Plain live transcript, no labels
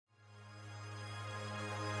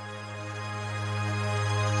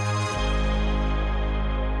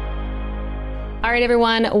All right,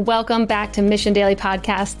 everyone, welcome back to Mission Daily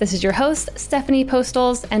Podcast. This is your host, Stephanie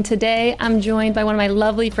Postles, and today I'm joined by one of my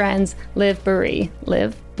lovely friends, Liv Boeree.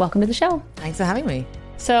 Liv, welcome to the show. Thanks for having me.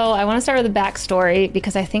 So I want to start with a backstory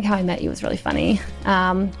because I think how I met you was really funny.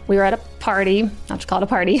 We were at a party, I'll just call it a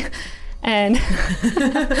party, and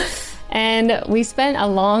and we spent a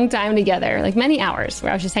long time together, like many hours,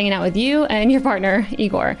 where I was just hanging out with you and your partner,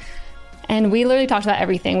 Igor. And we literally talked about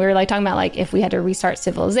everything. We were like talking about like if we had to restart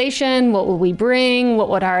civilization, what would we bring? What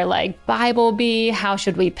would our like Bible be? How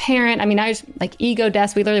should we parent? I mean, I was like ego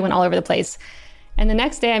deaths. We literally went all over the place. And the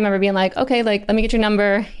next day I remember being like, okay, like let me get your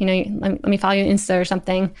number. You know, let me follow you on Insta or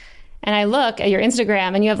something. And I look at your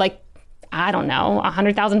Instagram and you have like, I don't know,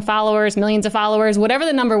 100,000 followers, millions of followers, whatever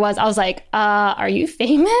the number was. I was like, are you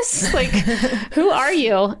famous? Like, who are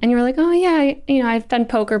you? And you were like, oh yeah, I've done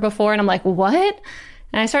poker before. And I'm like, what?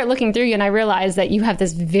 And I started looking through you and I realized that you have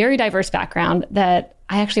this very diverse background that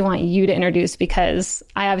I actually want you to introduce because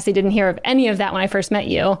I obviously didn't hear of any of that when I first met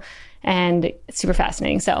you. And it's super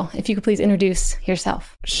fascinating. So if you could please introduce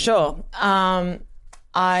yourself. Sure.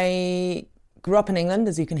 I grew up in England,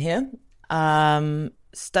 as you can hear.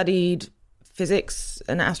 Studied physics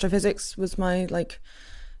and astrophysics was my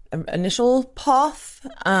initial path.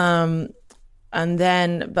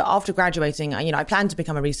 But after graduating, I planned to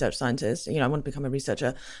become a research scientist. I want to become a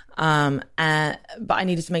researcher. But I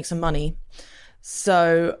needed to make some money.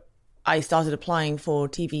 So I started applying for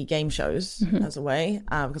TV game shows as a way,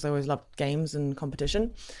 because I always loved games and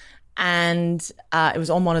competition. And it was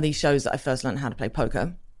on one of these shows that I first learned how to play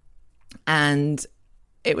poker. And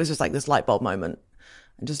it was just like this light bulb moment.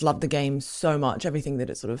 I just loved the game so much, everything that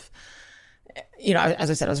it sort of, as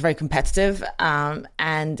I said, I was very competitive.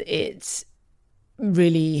 And it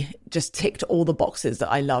really just ticked all the boxes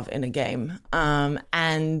that I love in a game.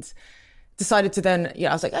 And decided to then,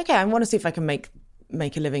 I was like, okay, I want to see if I can make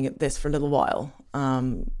a living at this for a little while,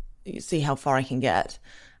 see how far I can get,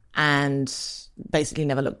 and basically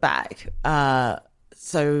never look back.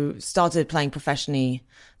 So started playing professionally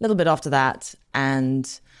a little bit after that and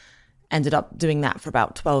ended up doing that for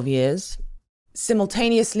about 12 years.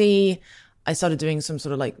 Simultaneously, I started doing some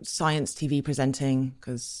sort of like science TV presenting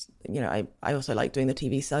because, I also like doing the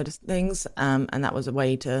TV side of things. And that was a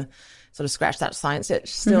way to sort of scratch that science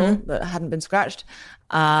itch still that hadn't been scratched.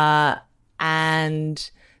 And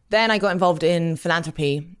then I got involved in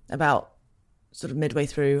philanthropy about sort of midway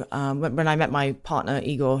through when I met my partner,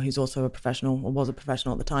 Igor, who's also a professional or was a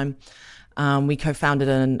professional at the time. We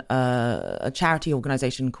co-founded a charity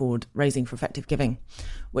organization called Raising for Effective Giving,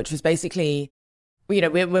 which was basically,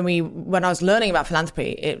 when I was learning about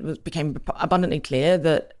philanthropy, became abundantly clear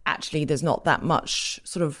that actually there's not that much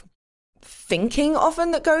sort of thinking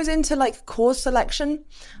often that goes into like cause selection,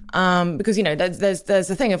 because there's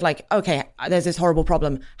the thing of like, okay, there's this horrible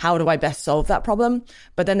problem, how do I best solve that problem?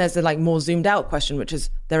 But then there's the like more zoomed out question, which is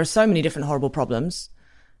there are so many different horrible problems,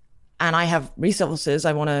 and I have resources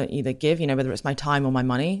I want to either give, whether it's my time or my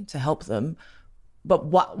money to help them. But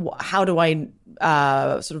how do I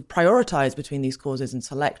sort of prioritize between these causes and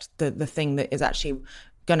select the thing that is actually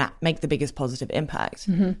going to make the biggest positive impact?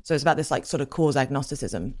 So it's about this like sort of cause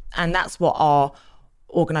agnosticism. And that's what our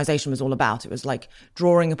organization was all about. It was like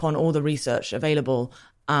drawing upon all the research available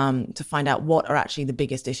to find out what are actually the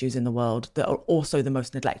biggest issues in the world that are also the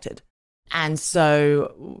most neglected. And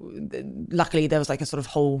so luckily there was like a sort of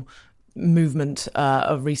whole movement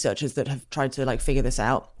of researchers that have tried to like figure this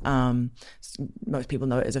out. Most people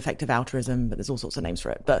know it as effective altruism, but there's all sorts of names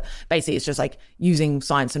for it. But basically it's just like using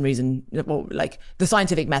science and reason, like the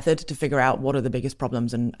scientific method to figure out what are the biggest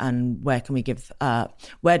problems and where can we give,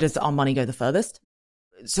 where does our money go the furthest?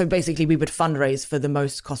 So basically we would fundraise for the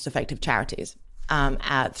most cost-effective charities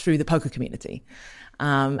through the poker community.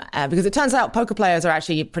 Because it turns out poker players are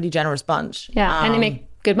actually a pretty generous bunch. Yeah, and they make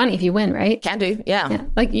good money if you win, right? Can do, yeah.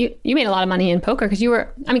 Like you made a lot of money in poker because you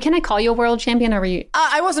were, can I call you a world champion or were you?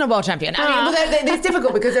 I wasn't a world champion. It's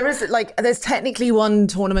difficult because there's technically one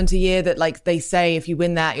tournament a year that like they say if you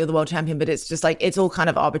win that, you're the world champion, but it's just like, it's all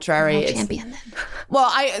kind of arbitrary. World champion then. Well,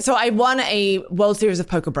 I won a World Series of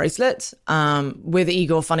Poker bracelet with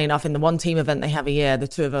Igor, funny enough, in the one team event they have a year, the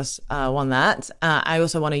two of us won that. I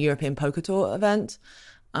also won a European Poker Tour event.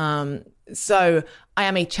 So I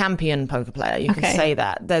am a champion poker player. You can say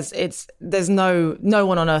that. There's no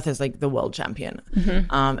one on earth is like the world champion.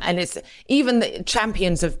 And it's even the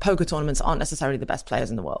champions of poker tournaments aren't necessarily the best players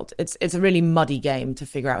in the world. It's a really muddy game to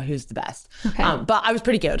figure out who's the best. But I was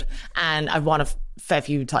pretty good and I've won a fair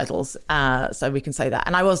few titles. So we can say that.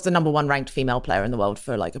 And I was the number one ranked female player in the world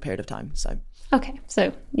for like a period of time. So. Okay.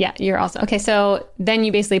 So yeah, you're awesome. Okay. So then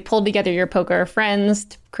you basically pulled together your poker friends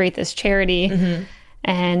to create this charity.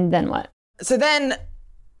 And then what? So then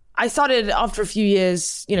I started, after a few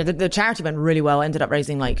years, the charity went really well, ended up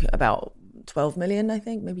raising like about 12 million, I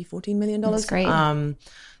think, maybe $14 million. That's great.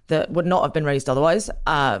 That would not have been raised otherwise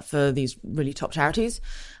for these really top charities.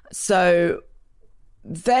 So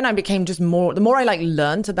then I became the more I like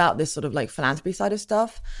learned about this sort of like philanthropy side of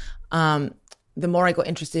stuff, the more I got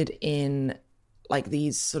interested in like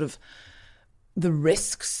these sort of the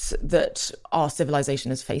risks that our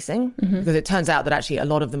civilization is facing. Because it turns out that actually a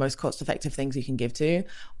lot of the most cost-effective things you can give to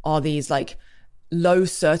are these like low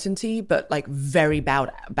certainty but like very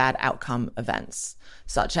bad outcome events,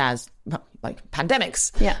 such as like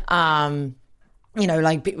pandemics.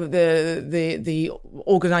 Like the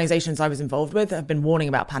organizations I was involved with have been warning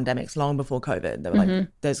about pandemics long before COVID. They were like,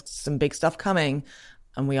 there's some big stuff coming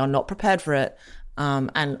and we are not prepared for it.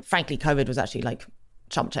 And frankly, COVID was actually like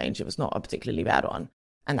chump change. It was not a particularly bad one.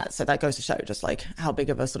 And that goes to show just like how big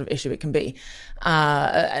of a sort of issue it can be.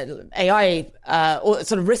 AI, or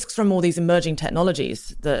sort of risks from all these emerging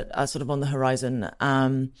technologies that are sort of on the horizon.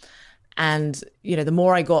 And, the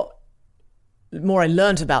more I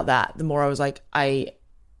learned about that, the more I was like, I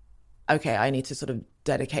need to sort of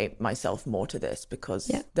dedicate myself more to this,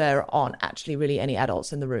 because there aren't actually really any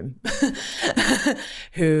adults in the room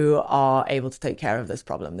who are able to take care of this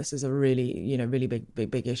problem. This is a really, really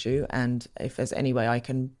big issue. And if there's any way I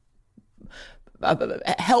can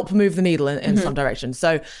help move the needle in some direction.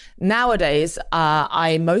 So nowadays,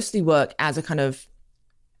 I mostly work as a kind of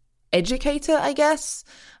educator, I guess.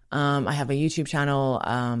 I have a YouTube channel.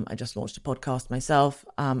 I just launched a podcast myself.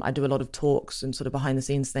 I do a lot of talks and sort of behind the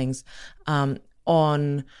scenes things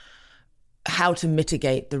on how to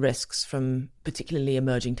mitigate the risks from particularly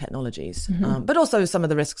emerging technologies, but also some of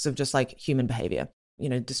the risks of just like human behavior,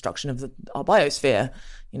 destruction of our biosphere,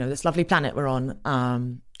 this lovely planet we're on,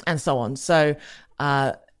 and so on. So,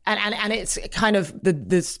 and it's kind of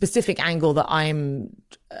the specific angle that I'm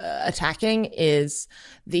attacking is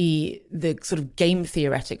the sort of game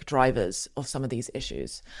theoretic drivers of some of these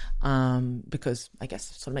issues, because I guess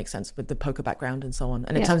it sort of makes sense with the poker background and so on.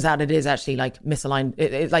 And it turns out it is actually like misaligned.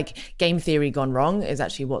 It's like game theory gone wrong is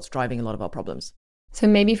actually what's driving a lot of our problems. So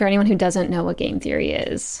maybe for anyone who doesn't know what game theory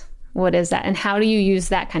is, what is that? And how do you use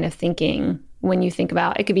that kind of thinking when you think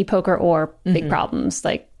about, it could be poker or big problems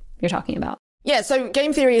like you're talking about? Yeah, so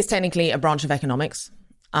game theory is technically a branch of economics,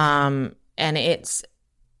 and it's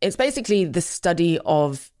basically the study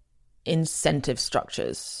of incentive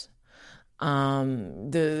structures.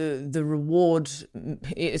 The reward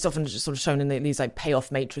is often just sort of shown in these like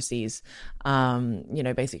payoff matrices.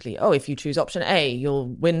 Basically, if you choose option A, you'll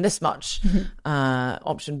win this much.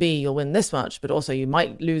 Option B, you'll win this much, but also you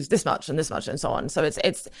might lose this much, and so on. So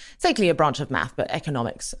it's basically a branch of math, but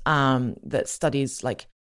economics, that studies like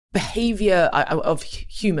behavior of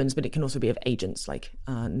humans, but it can also be of agents, like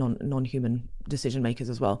non-human decision makers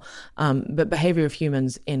as well, but behavior of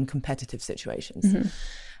humans in competitive situations.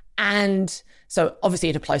 And so obviously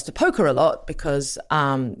it applies to poker a lot, because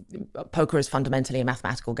poker is fundamentally a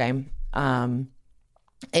mathematical game.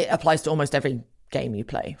 It applies to almost every game you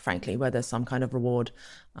play, frankly, where there's some kind of reward,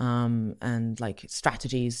 and like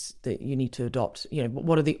strategies that you need to adopt.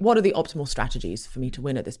 What are the optimal strategies for me to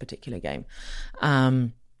win at this particular game?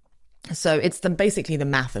 So it's basically the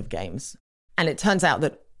math of games. And it turns out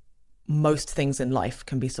that most things in life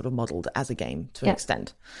can be sort of modeled as a game to an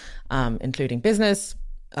extent, including business,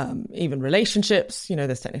 even relationships.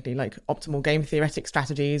 There's technically like optimal game theoretic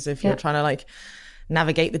strategies if you're trying to like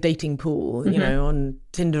navigate the dating pool, on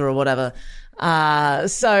Tinder or whatever.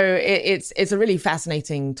 So it's a really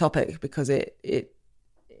fascinating topic, because I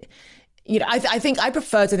think I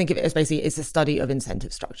prefer to think of it as basically it's a study of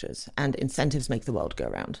incentive structures, and incentives make the world go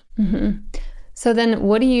round. So then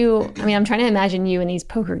I'm trying to imagine you in these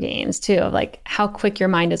poker games too, of like how quick your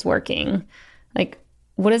mind is working. Like,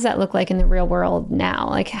 what does that look like in the real world now?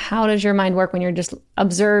 Like, how does your mind work when you're just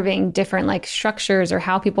observing different like structures or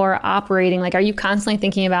how people are operating? Like, are you constantly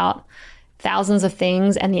thinking about thousands of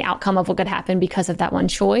things and the outcome of what could happen because of that one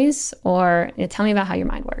choice? Or tell me about how your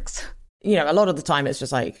mind works. A lot of the time it's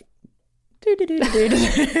just like, I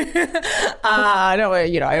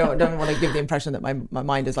don't want to give the impression that my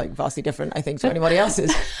mind is like vastly different, I think, to anybody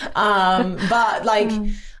else's. But like,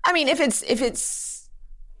 I mean, if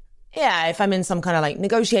I'm in some kind of like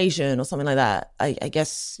negotiation or something like that, I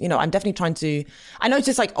guess, I'm definitely I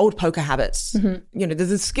notice like old poker habits.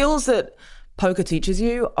 The skills that poker teaches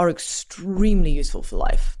you are extremely useful for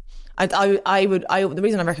life. The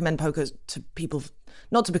reason I recommend poker to people,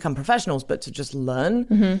 not to become professionals, but to just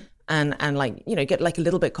learn and like, get like a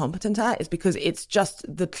little bit competent at, is because it's just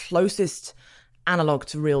the closest analog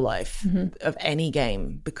to real life of any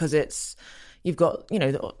game, because you've got,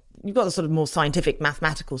 you've got the sort of more scientific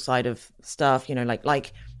mathematical side of stuff, you know,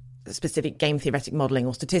 like specific game theoretic modeling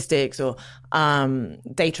or statistics or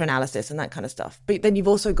data analysis and that kind of stuff. But then you've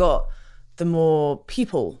also got the more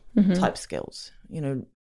people type skills, you know,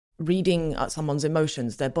 reading someone's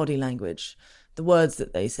emotions, their body language, the words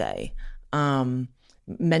that they say,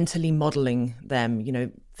 mentally modeling them, you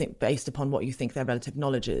know, based upon what you think their relative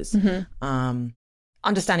knowledge is,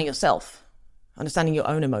 understanding yourself, understanding your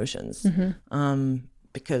own emotions,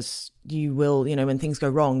 because you will, you know, when things go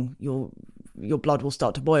wrong, your blood will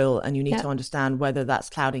start to boil, and you need to understand whether that's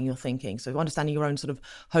clouding your thinking. So understanding your own sort of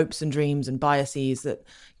hopes and dreams and biases that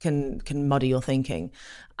can muddy your thinking.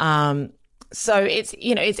 So it's,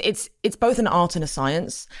 you know, it's both an art and a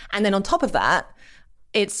science. And then on top of that,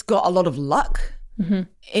 it's got a lot of luck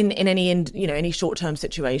in any short-term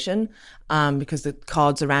situation, because the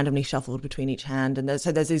cards are randomly shuffled between each hand. And there's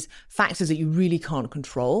these factors that you really can't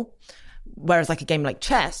control. Whereas like a game like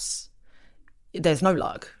chess, there's no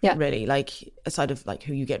luck, really, like aside of like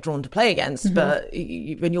who you get drawn to play against. But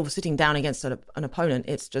when you're sitting down against an opponent,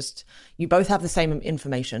 it's just, you both have the same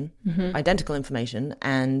information, identical information.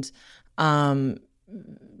 And that's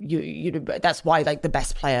why like the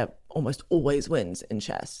best player almost always wins in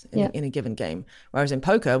chess in a given game. Whereas in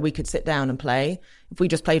poker, we could sit down and play. If we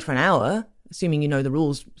just played for an hour, assuming you know the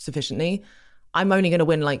rules sufficiently, I'm only going to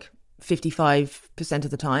win like 55%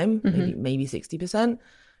 of the time, maybe 60%.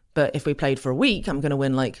 But if we played for a week, I'm going to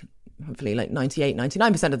win like hopefully like 98,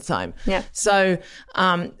 99% of the time. Yeah. So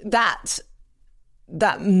that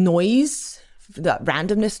noise, that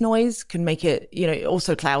randomness noise can make it, you know, it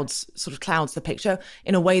also clouds the picture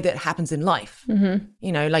in a way that happens in life.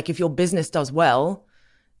 You know, like if your business does well,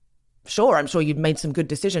 sure, I'm sure you'd made some good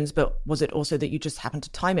decisions, but was it also that you just happened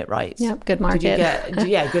to time it right? Yeah, good market. Did you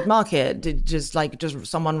get, good market. Did just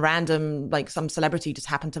someone random, like some celebrity just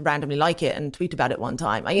happened to randomly like it and tweet about it one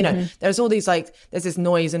time? You know, there's all these there's this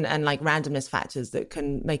noise and like randomness factors that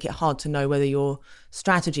can make it hard to know whether your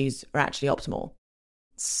strategies are actually optimal.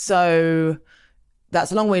 So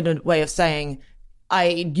that's a long way of saying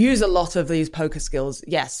I use a lot of these poker skills,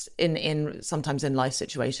 yes, in sometimes in life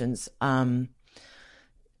situations.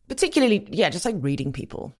 Particularly, just like reading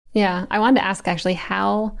people. Yeah, I wanted to ask actually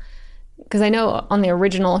how, because I know on the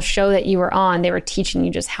original show that you were on, they were teaching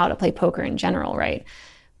you just how to play poker in general, right?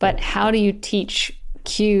 But how do you teach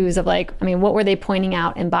cues of like, I mean, what were they pointing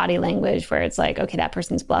out in body language where it's like, okay, that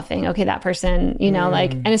person's bluffing, okay, that person, you know,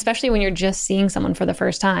 like, and especially when you're just seeing someone for the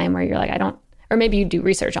first time where you're like, or maybe you do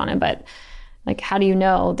research on it, but like, how do you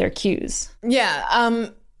know their cues? Yeah,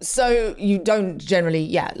 so you don't generally,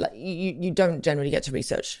 you don't generally get to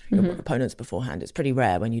research your opponents beforehand. It's pretty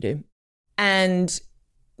rare when you do. And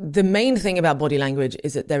the main thing about body language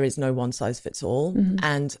is that there is no one size fits all.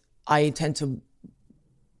 And my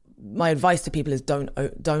advice to people is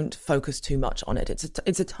don't focus too much on it.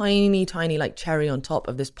 It's a tiny, tiny like cherry on top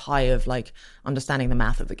of this pie of like understanding the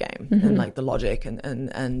math of the game and like the logic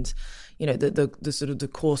and you know, the sort of the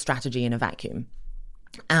core strategy in a vacuum.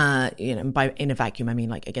 You know, by in a vacuum, I mean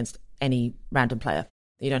like against any random player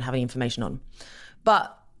that you don't have any information on.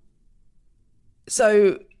 But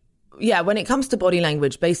so, yeah, when it comes to body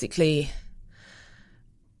language, basically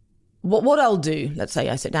what I'll do, let's say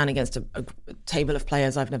I sit down against a table of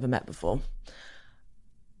players I've never met before.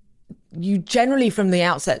 You generally from the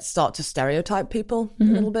outset start to stereotype people a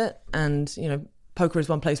little bit. And, you know, poker is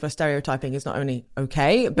one place where stereotyping is not only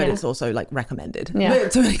okay, but it's also like recommended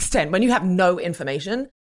to an extent. When you have no information,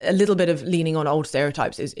 a little bit of leaning on old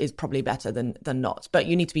stereotypes is probably better than not. But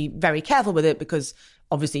you need to be very careful with it because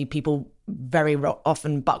obviously people very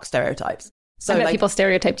often buck stereotypes. So I bet people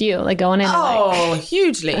stereotyped you, like going in.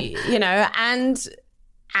 Hugely, you know, and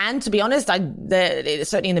to be honest,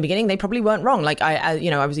 certainly in the beginning, they probably weren't wrong. Like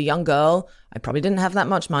I was a young girl. I probably didn't have that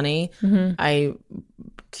much money. I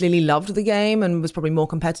clearly loved the game and was probably more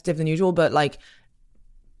competitive than usual, but like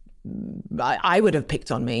I would have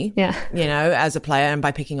picked on me, you know, as a player. And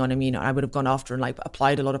by picking on him, you know, I would have gone after and like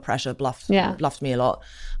applied a lot of pressure, bluffed me a lot.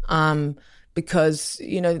 Because,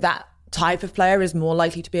 you know, that type of player is more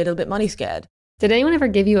likely to be a little bit money scared. Did anyone ever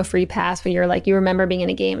give you a free pass where you're like, you remember being in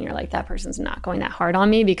a game and you're like, that person's not going that hard on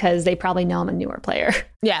me because they probably know I'm a newer player?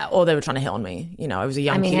 Yeah, or they were trying to hit on me. You know, I was a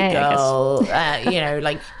young cute girl. You know,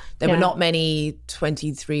 like there were not many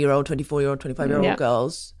 23-year-old, 24-year-old, 25-year-old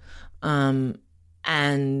girls. And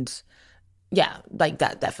yeah, like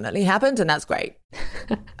that definitely happened, and that's great.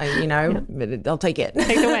 You know, I'll take it.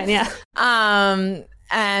 Take the win, yeah.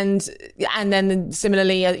 And then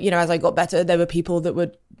similarly, you know, as I got better, there were people that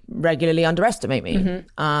would regularly underestimate me.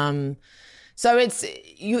 So it's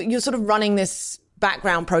you're sort of running this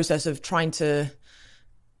background process of trying to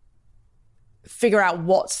figure out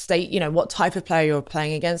what state, you know, what type of player you're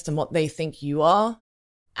playing against and what they think you are,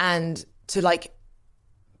 and to like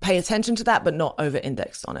pay attention to that, but not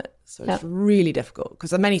over-index on it. So it's really difficult,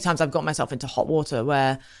 because many times I've got myself into hot water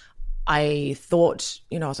where I thought,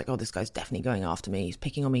 you know, I was like, oh, this guy's definitely going after me. He's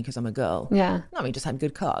picking on me because I'm a girl. Yeah. No, he just had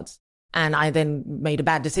good cards. And I then made a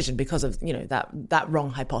bad decision because of, you know, that wrong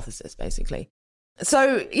hypothesis, basically.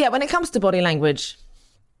 So, yeah, when it comes to body language,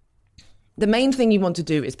 the main thing you want to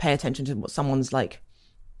do is pay attention to what someone's like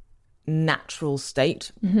natural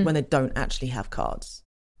state when they don't actually have cards.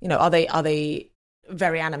 You know, are they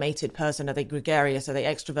very animated person? Are they gregarious? Are they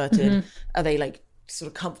extroverted? Are they like sort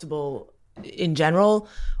of comfortable in general,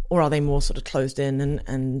 or are they more sort of closed in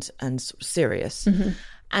and sort of serious?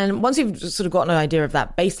 And once you've sort of gotten an idea of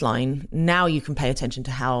that baseline, now you can pay attention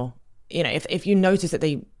to how, you know, if you notice that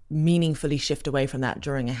they meaningfully shift away from that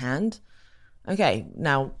during a hand, okay,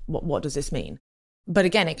 now what does this mean? But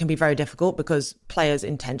again, it can be very difficult because players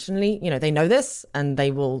intentionally, you know, they know this and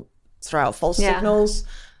they will throw out false signals,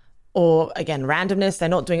 or again, randomness. They're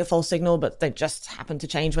not doing a false signal, but they just happen to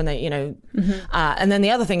change when they, you know. And then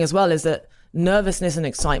the other thing as well is that nervousness and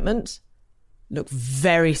excitement look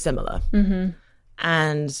very similar.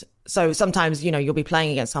 And so sometimes, you know, you'll be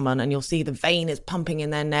playing against someone and you'll see the vein is pumping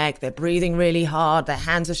in their neck. They're breathing really hard. Their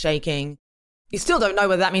hands are shaking. You still don't know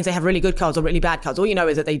whether that means they have really good cards or really bad cards. All you know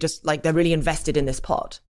is that they just like, they're really invested in this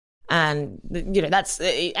pot. And, you know,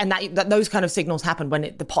 that those kind of signals happen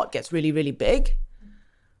when the pot gets really, really big.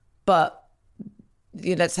 But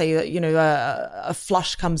let's say, you know, a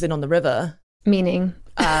flush comes in on the river. Meaning?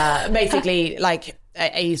 Basically like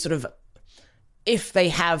a sort of, if they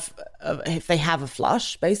have a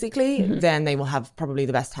flush, basically, then they will have probably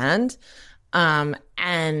the best hand.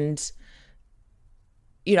 And,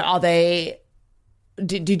 you know,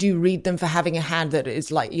 did you read them for having a hand that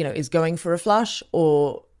is like, you know, is going for a flush,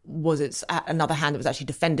 or was it another hand that was actually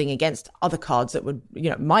defending against other cards that would, you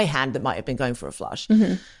know, my hand that might have been going for a flush.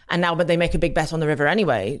 And now, but they make a big bet on the river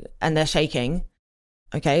anyway, and they're shaking.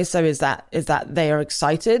 Okay, so is that they are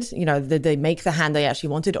excited? You know, did they make the hand they actually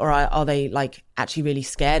wanted, or are they like actually really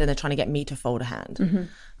scared and they're trying to get me to fold a hand?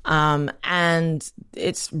 And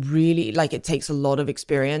it's really like, it takes a lot of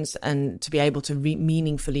experience and to be able to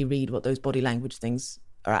meaningfully read what those body language things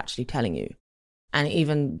are actually telling you. And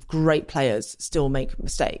even great players still make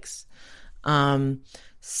mistakes.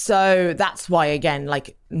 So that's why, again,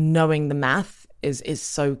 like knowing the math is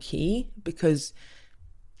so key, because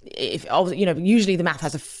if, you know, usually the math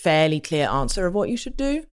has a fairly clear answer of what you should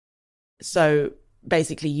do. So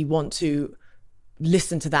basically you want to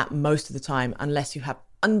listen to that most of the time, unless you have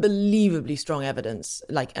unbelievably strong evidence,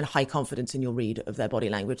 like, and high confidence in your read of their body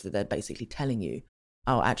language, that they're basically telling you,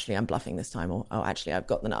 oh, actually, I'm bluffing this time, or oh, actually, I've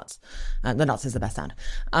got the nuts. The nuts is the best hand.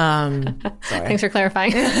 Sorry. Thanks for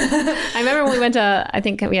clarifying. I remember when we went to, I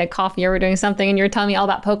think we had coffee or we were doing something, and you were telling me all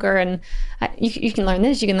about poker, and you can learn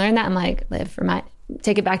this, you can learn that. I'm like, Liv,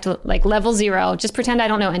 take it back to like level 0. Just pretend I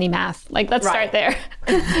don't know any math. Like, let's start there.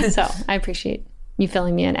 So I appreciate you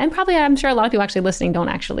filling me in. And probably, I'm sure a lot of people actually listening don't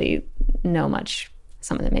actually know much.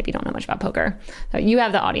 Some of them maybe don't know much about poker. So you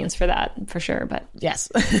have the audience for that, for sure. But yes.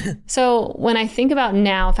 So when I think about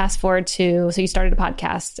now, fast forward to, so you started a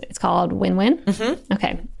podcast. It's called Win-Win.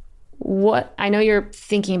 Okay. I know you're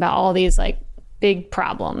thinking about all these like big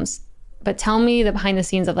problems, but tell me the behind the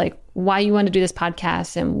scenes of like why you want to do this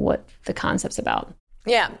podcast and what the concept's about.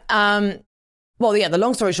 Yeah. Well, yeah, the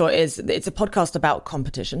long story short is it's a podcast about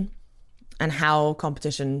competition and how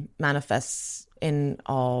competition manifests in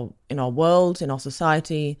our world, in our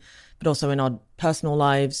society, but also in our personal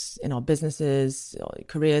lives, in our businesses, our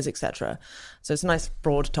careers, etc. So it's a nice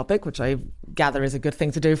broad topic, which I gather is a good thing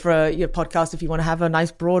to do for your podcast if you want to have a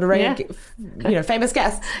nice broad array of, you know, famous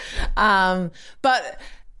guests. But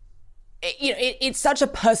it's such a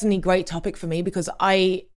personally great topic for me, because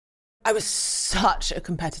I was such a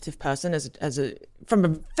competitive person from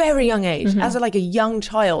a very young age, as a young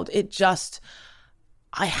child.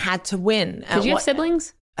 I had to win. Did you have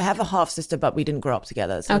siblings? I have a half sister, but we didn't grow up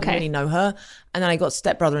together, so I didn't really know her. And then I got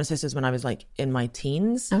stepbrother and sisters when I was like in my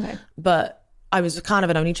teens. Okay. But I was kind of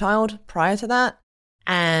an only child prior to that.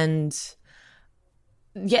 And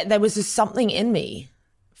yet there was just something in me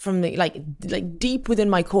from the like deep within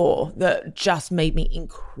my core that just made me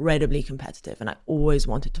incredibly competitive, and I always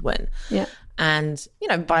wanted to win. Yeah. And, you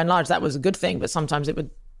know, by and large that was a good thing, but sometimes it would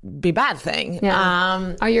be a bad thing.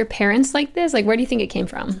 Yeah. Are your parents like this? Like, where do you think it came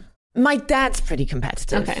from? My dad's pretty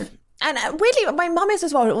competitive. Okay. And weirdly, my mum is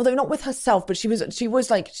as well, although not with herself, but she always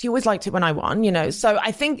liked it when I won, you know. So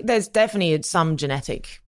I think there's definitely some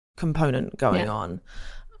genetic component going on.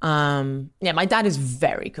 Yeah, my dad is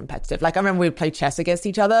very competitive. Like I remember we'd play chess against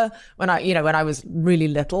each other when I was really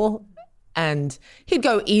little, and he'd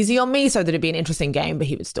go easy on me so that it'd be an interesting game, but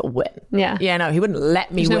he would still win. Yeah. Yeah, no, he wouldn't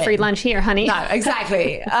let me win. There's no free lunch here, honey. No,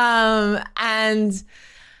 exactly. And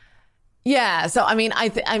yeah, so I mean,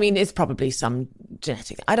 I mean, it's probably some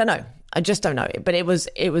genetic thing. I don't know. I just don't know. But it was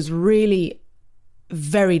really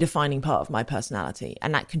very defining part of my personality,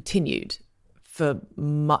 and that continued for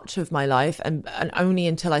much of my life, and only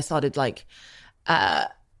until I started like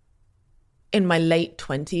in my late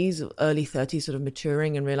 20s, early 30s, sort of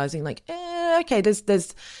maturing and realizing like, okay,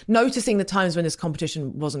 there's noticing the times when this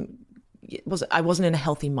competition I wasn't in a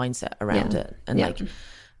healthy mindset around it. And like,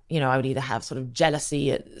 I would either have sort of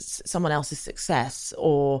jealousy at someone else's success,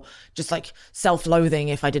 or just like self-loathing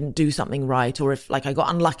if I didn't do something right, or if like I got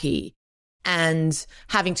unlucky, and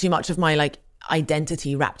having too much of my like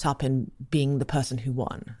identity wrapped up in being the person who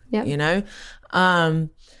won,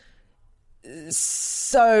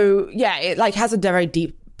 so yeah, it like has a very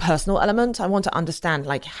deep personal element. I want to understand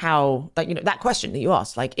like how, like, that question that you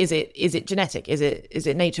asked, like, is it genetic? Is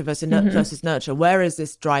it nature versus nurture? Where is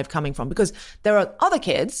this drive coming from? Because there are other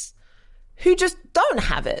kids who just don't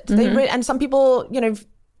have it. And some people,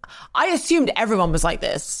 I assumed everyone was like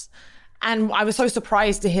this. And I was so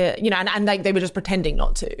surprised to hear, and like they were just pretending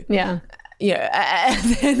not to. Yeah.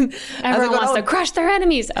 And then everyone wants to crush their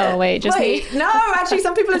enemies. Oh, wait, me? No, actually,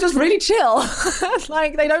 some people are just really chill.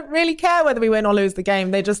 Like, they don't really care whether we win or lose the game.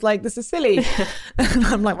 They're just like, this is silly. And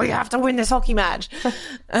I'm like, we have to win this hockey match.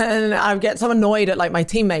 And I get so annoyed at like my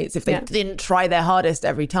teammates if they didn't try their hardest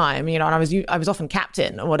every time, and I was often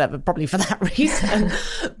captain or whatever, probably for that reason.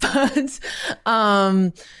 But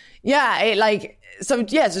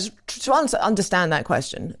just to understand that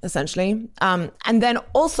question, essentially. And then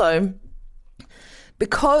also,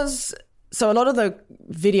 because a lot of the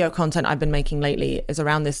video content I've been making lately is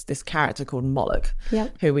around this character called Moloch,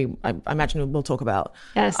 who I imagine we'll talk about.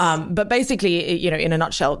 Yes. But basically, in a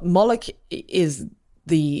nutshell, Moloch is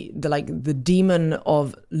the demon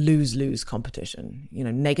of lose-lose competition,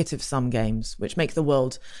 negative sum games, which make the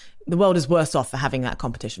world is worse off for having that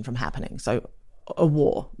competition from happening. So a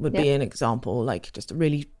war would be an example, like just a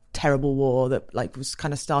really terrible war that like was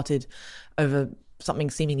kind of started over something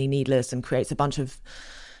seemingly needless and creates a bunch of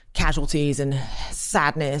casualties and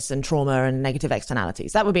sadness and trauma and negative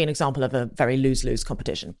externalities. That would be an example of a very lose-lose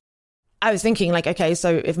competition. I was thinking like, okay,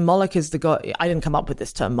 so if Moloch is the god, I didn't come up with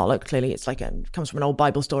this term Moloch. Clearly it's like it comes from an old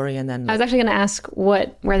Bible story. And then I was actually going to ask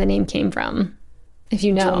where the name came from, if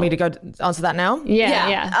you know. Do you want me to go answer that now?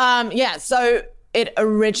 Yeah. So it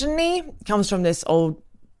originally comes from this old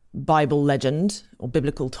Bible legend, or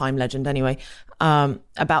biblical time legend anyway,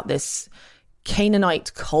 about this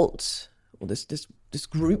Canaanite cult, or this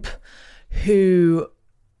group who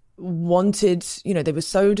wanted, they were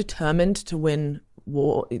so determined to win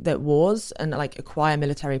wars and like acquire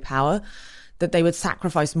military power that they would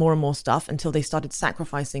sacrifice more and more stuff until they started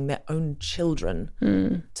sacrificing their own children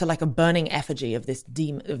to like a burning effigy of this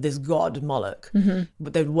demon, of this god Moloch.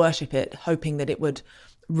 But they'd worship it, hoping that it would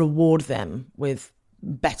reward them with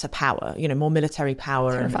better power, more military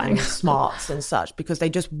power and smarts and such, because they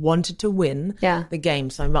just wanted to win the game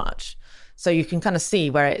so much. So you can kind of see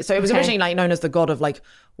where it was originally like known as the god of like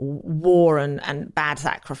war and bad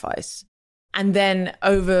sacrifice. And then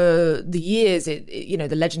over the years,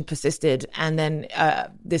 the legend persisted. And then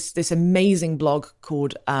this amazing blog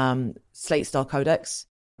called Slate Star Codex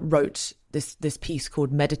wrote this piece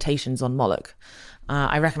called Meditations on Moloch.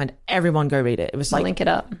 I recommend everyone go read it. It was like, I'll link it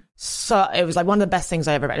up. So it was like one of the best things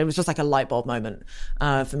I ever read. It was just like a light bulb moment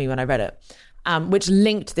for me when I read it, which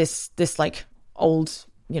linked this like old,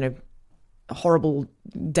 horrible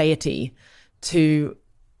deity to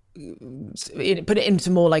put it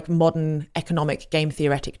into more like modern economic game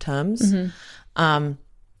theoretic terms. And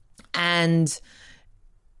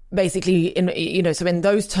basically so in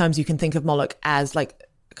those terms you can think of Moloch as like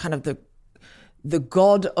kind of the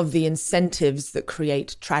god of the incentives that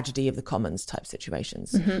create tragedy of the commons type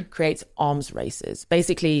situations, creates arms races,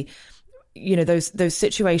 basically, those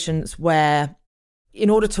situations where in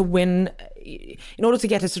order to win, in order to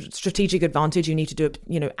get a strategic advantage, you need to do,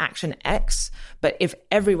 action X. But if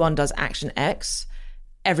everyone does action X,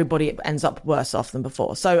 everybody ends up worse off than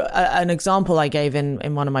before. So an example I gave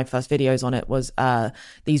in one of my first videos on it was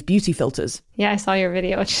these beauty filters. Yeah, I saw your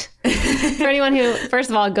video. Which, for anyone who, first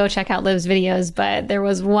of all, go check out Liv's videos. But there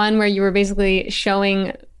was one where you were basically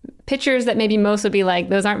showing pictures that maybe most would be like,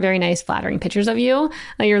 those aren't very nice, flattering pictures of you.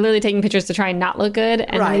 Like you're literally taking pictures to try and not look good.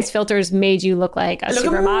 And then these filters made you look like a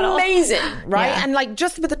supermodel. Amazing, right? Yeah. And like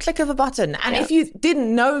just with the click of a button. And if you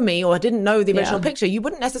didn't know me or didn't know the original picture, you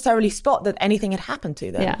wouldn't necessarily spot that anything had happened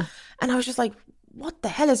to them. Yeah. And I was just like, what the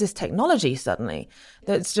hell is this technology suddenly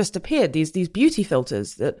that's just appeared? These beauty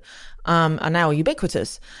filters that are now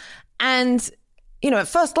ubiquitous. And at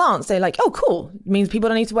first glance, they're like, oh, cool. It means people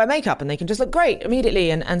don't need to wear makeup and they can just look great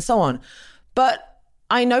immediately and so on. But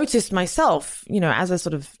I noticed myself, as a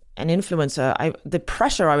sort of an influencer, the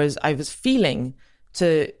pressure I was feeling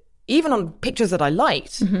to, even on pictures that I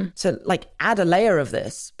liked, to like add a layer of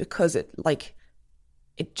this because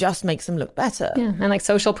it just makes them look better. Yeah. And like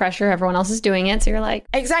social pressure, everyone else is doing it. So you're like...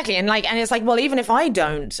 Exactly. And it's like, well, even if I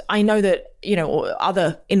don't, I know that,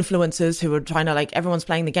 other influencers who are trying to like, everyone's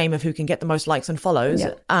playing the game of who can get the most likes and follows.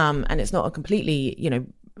 Yeah. And it's not a completely,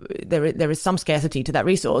 there is some scarcity to that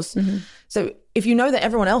resource. So if you know that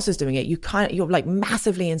everyone else is doing it, you're like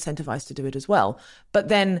massively incentivized to do it as well. But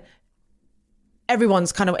then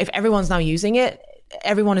if everyone's now using it,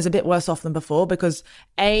 everyone is a bit worse off than before because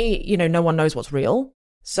no one knows what's real.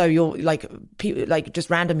 So you're like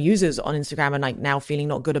just random users on Instagram and like now feeling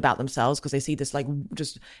not good about themselves because they see this like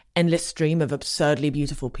just endless stream of absurdly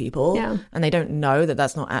beautiful people, and they don't know that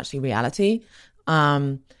that's not actually reality.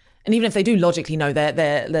 And even if they do logically know,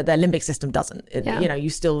 their limbic system doesn't. You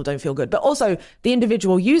still don't feel good. But also the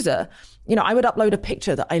individual user, I would upload a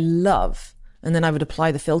picture that I love, and then I would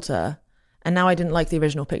apply the filter, and now I didn't like the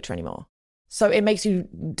original picture anymore. So it makes you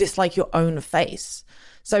dislike your own face.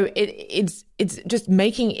 So it's just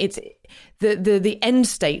making it the end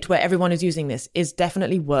state where everyone is using this is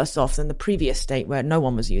definitely worse off than the previous state where no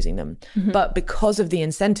one was using them. But because of the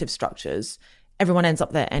incentive structures, everyone ends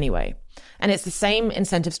up there anyway. And it's the same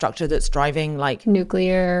incentive structure that's driving like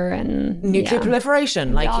nuclear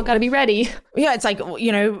proliferation. Like, y'all got to be ready. Yeah, it's like,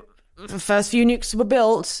 the first few nukes were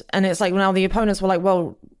built, and it's like, well, now the opponents were like,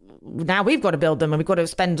 well, now we've got to build them and we've got to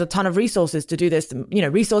spend a ton of resources to do this,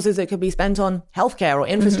 resources that could be spent on healthcare or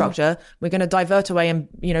infrastructure. We're going to divert away and,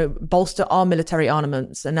 bolster our military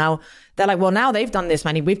armaments. And now they're like, well, now they've done this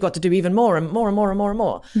many, we've got to do even more and more and more and more and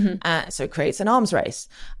more. So it creates an arms race.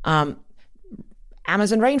 Amazon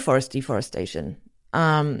rainforest deforestation.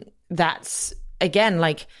 That's, again,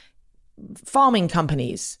 like farming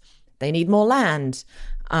companies. They need more land.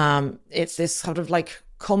 It's this sort of like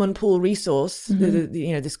common pool resource,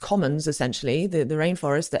 this commons, essentially, the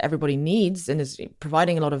rainforest that everybody needs and is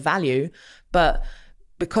providing a lot of value. But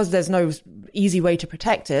because there's no easy way to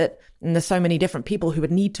protect it, and there's so many different people who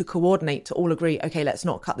would need to coordinate to all agree, okay, let's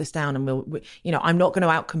not cut this down, and I'm not going to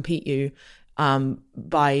outcompete you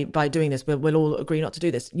by doing this. We'll all agree not to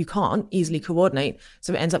do this. You can't easily coordinate,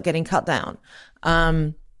 so it ends up getting cut down.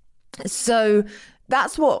 So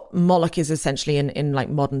that's what Moloch is essentially in like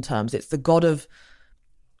modern terms. It's the god of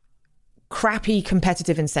crappy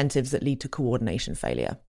competitive incentives that lead to coordination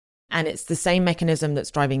failure. And it's the same mechanism that's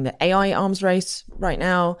driving the AI arms race right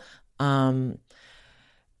now.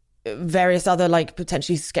 Various other like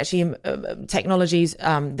potentially sketchy technologies,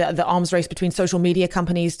 the arms race between social media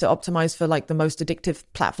companies to optimize for like the most addictive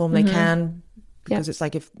platform they can. Because it's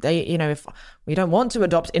like if they, if we don't want to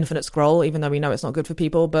adopt infinite scroll, even though we know it's not good for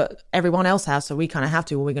people, but everyone else has, so we kind of have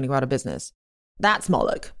to, or we're going to go out of business. That's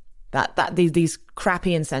Moloch. These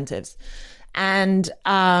crappy incentives. And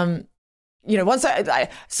once I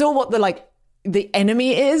saw what the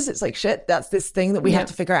enemy is, it's like, shit, that's this thing that we have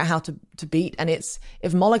to figure out how to beat. And it's,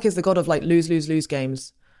 if Moloch is the god of like lose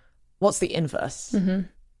games, what's the inverse?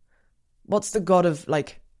 What's the god of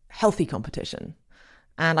like healthy competition?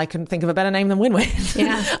 And I couldn't think of a better name than Win-Win.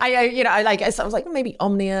 Yeah. I was like, maybe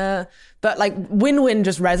Omnia, but like Win-Win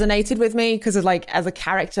just resonated with me because of like, as a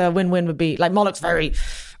character, Win-Win would be like, Moloch's very,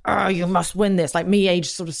 you must win this, like me, age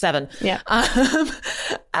sort of 7. Yeah.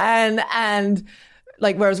 And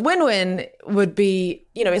like, whereas Win-Win would be,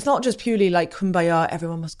 it's not just purely like kumbaya,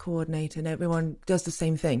 everyone must coordinate and everyone does the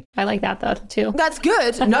same thing. I like that though, too. That's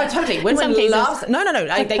good. No, totally. Win-Win loves, no.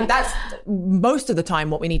 I think that's most of the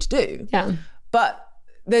time what we need to do. Yeah. But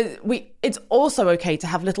it's also okay to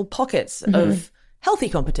have little pockets of healthy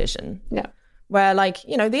competition. Yeah. Where like,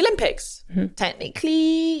 the Olympics,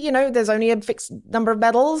 technically, there's only a fixed number of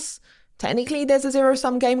medals. Technically, there's a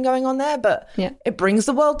zero-sum game going on there, but it brings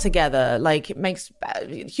the world together. Like, it makes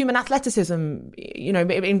human athleticism,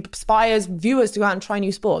 it inspires viewers to go out and try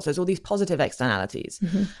new sports. There's all these positive externalities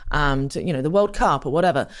to, the World Cup or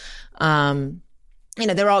whatever.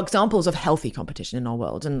 There are examples of healthy competition in our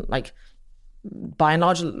world. And like, by and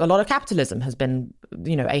large, a lot of capitalism has been,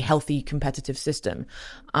 a healthy competitive system.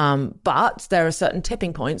 But there are certain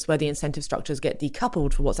tipping points where the incentive structures get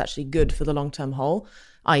decoupled for what's actually good for the long-term whole,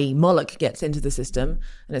 i.e. Moloch gets into the system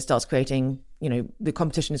and it starts creating, the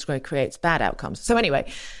competition is going to create bad outcomes. So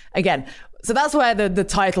anyway, again, so that's where the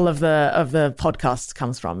title of the podcast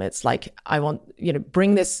comes from. It's like, I want,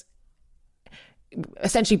 bring this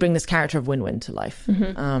character of win-win to life.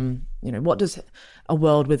 What does a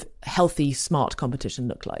world with healthy, smart competition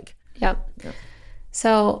look like? Yep.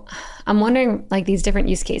 So I'm wondering, like, these different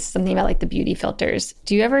use cases, something about like the beauty filters.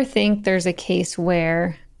 Do you ever think there's a case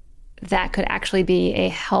where that could actually be a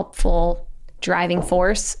helpful driving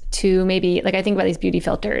force to maybe, like, I think about these beauty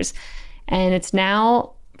filters, and it's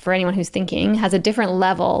now, for anyone who's thinking, has a different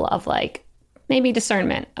level of like maybe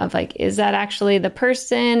discernment of like, is that actually the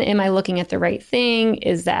person? Am I looking at the right thing?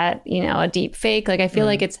 Is that, a deep fake? Like, I feel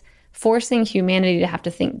like it's forcing humanity to have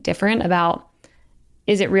to think different about,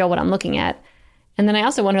 is it real what I'm looking at? And then I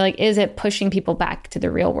also wonder, like, is it pushing people back to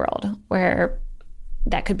the real world where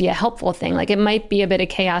that could be a helpful thing? Like, it might be a bit of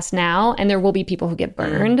chaos now, and there will be people who get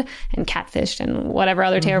burned and catfished and whatever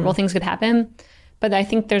other terrible things could happen. But I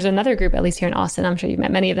think there's another group, at least here in Austin, I'm sure you've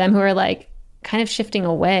met many of them, who are like kind of shifting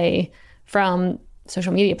away from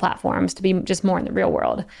social media platforms to be just more in the real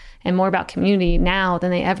world and more about community now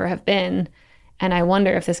than they ever have been. And I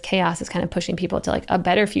wonder if this chaos is kind of pushing people to like a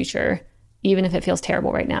better future, even if it feels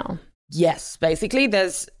terrible right now. Yes, basically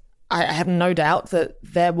I have no doubt that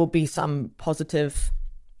there will be some positive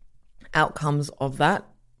outcomes of that,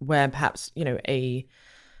 where perhaps, a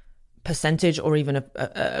percentage or even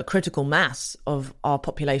a critical mass of our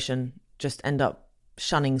population just end up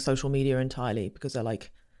shunning social media entirely because they're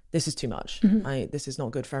like, this is too much. This is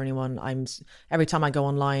not good for anyone. Every time I go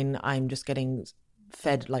online, I'm just getting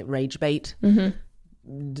fed like rage bait.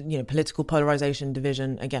 Political polarization,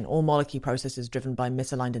 division, again, all molecule processes driven by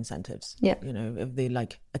misaligned incentives. Of the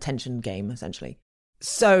like attention game, essentially.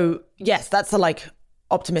 So yes, that's the like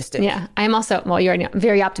optimistic. Yeah, I'm also, well, you're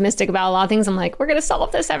very optimistic about a lot of things. I'm like, we're going to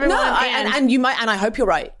solve this, everyone. No, and you might, and I hope you're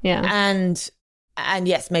right. Yeah. And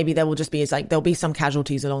yes, maybe there will just be, there'll be some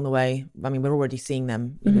casualties along the way. I mean, we're already seeing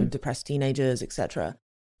them, depressed teenagers, etc.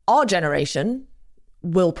 Our generation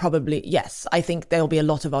will probably, yes, I think there'll be a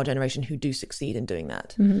lot of our generation who do succeed in doing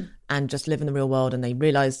that and just live in the real world, and they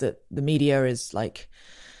realize that the media is like,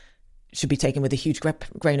 should be taken with a huge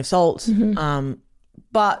grain of salt.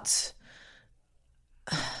 But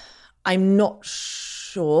I'm not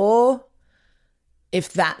sure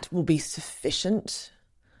if that will be sufficient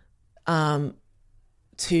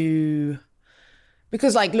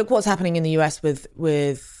because like, look what's happening in the US with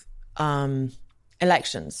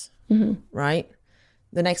elections, right?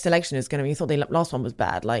 The next election is going to be, you thought the last one was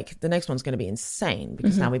bad. Like, the next one's going to be insane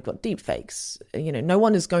because now we've got deep fakes. No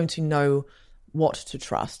one is going to know what to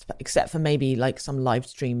trust, except for maybe like some live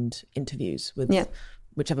streamed interviews with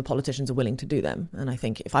whichever politicians are willing to do them. And I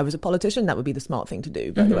think if I was a politician, that would be the smart thing to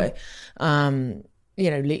do, by the way.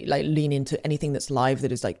 Lean into anything that's live,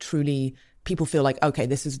 that is like truly, people feel like, okay,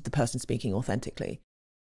 this is the person speaking authentically.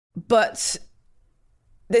 But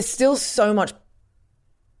there's still so much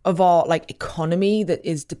of our like economy that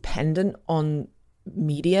is dependent on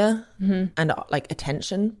media and like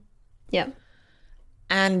attention. Yeah.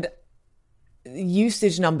 And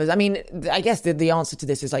usage numbers. I mean, I guess the answer to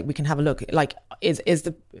this is like, we can have a look, like,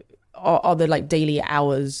 are the like daily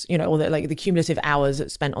hours, or the cumulative hours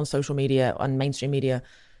that's spent on social media, on mainstream media,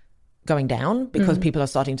 going down because people are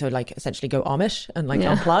starting to like essentially go Amish and like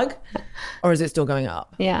unplug, or is it still going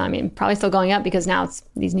up? Yeah, I mean, probably still going up because now it's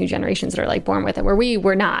these new generations that are like born with it, where we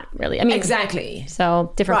were not really. I mean, exactly.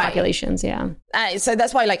 So different populations, so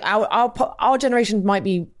that's why like our generation might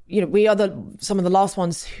be, we are some of the last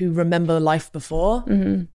ones who remember life before.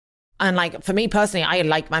 And like, for me personally,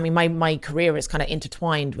 my career is kind of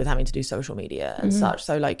intertwined with having to do social media and such.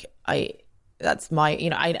 So like that's my,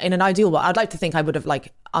 in an ideal world, I'd like to think I would have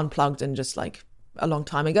like unplugged and just like a long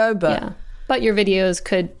time ago, but your videos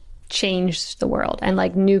could change the world, and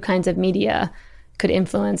like new kinds of media could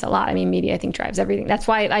influence a lot. I mean, media, I think, drives everything. That's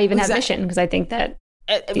why I even have Mission, because I think that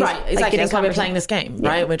exactly. That's why we're playing this game,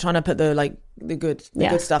 right? We're trying to put the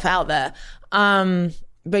good stuff out there.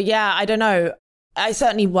 But yeah, I don't know. I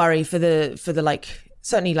certainly worry for the like,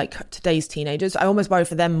 certainly like today's teenagers. I almost worry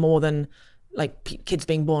for them more than like kids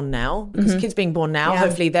being born now, because kids being born now,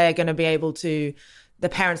 hopefully they're going to be able to, the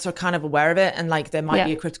parents are kind of aware of it, and like there might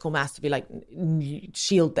be a critical mass to be like,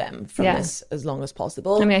 shield them from this as long as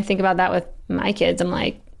possible. I mean, I think about that with my kids. I'm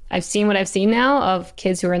like, I've seen what I've seen now of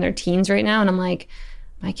kids who are in their teens right now, and I'm like,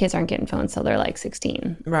 my kids aren't getting phones till they're like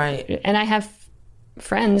 16. Right. And I have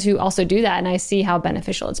friends who also do that, and I see how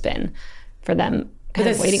beneficial it's been for them kind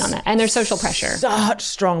of waiting on that. And there's social pressure. Such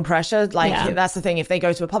strong pressure. Like that's the thing. If they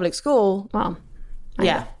go to a public school. Well,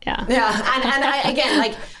 yeah. And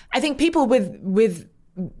I think people with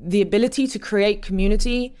the ability to create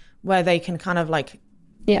community where they can kind of like,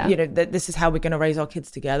 this is how we're going to raise our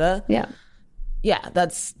kids together. They're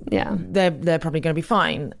probably going to be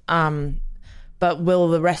fine. But will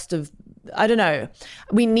the rest of, I don't know.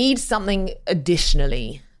 We need something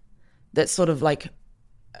additionally that's sort of like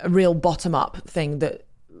a real bottom up thing that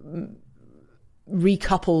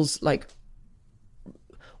recouples like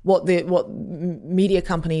what media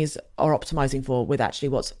companies are optimizing for with actually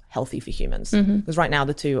what's healthy for humans. Because right now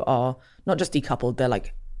the two are not just decoupled, they're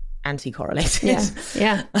like anti-correlated.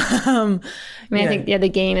 I think the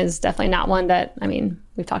game is definitely not one that,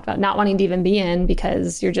 we've talked about not wanting to even be in,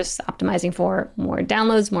 because you're just optimizing for more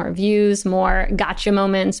downloads, more views, more gotcha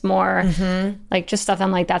moments, more like just stuff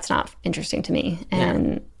I'm like, that's not interesting to me.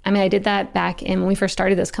 And I did that back in when we first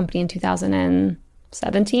started this company in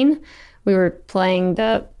 2017. We were playing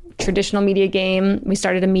the traditional media game. We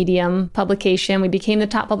started a Medium publication. We became the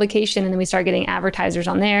top publication, and then we started getting advertisers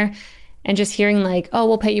on there. And just hearing like, oh,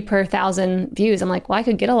 we'll pay you per 1,000 views. I'm like, well, I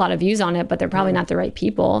could get a lot of views on it, but they're probably not the right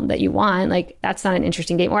people that you want. Like, that's not an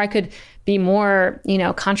interesting game. Or I could be more,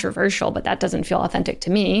 controversial, but that doesn't feel authentic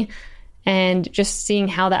to me. And just seeing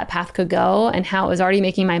how that path could go and how it was already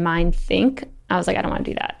making my mind think, I was like, I don't want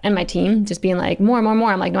to do that. And my team just being like, more.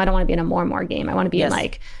 I'm like, no, I don't want to be in a more game. I want to be in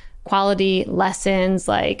like quality lessons,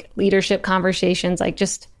 like leadership conversations, like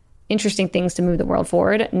just interesting things to move the world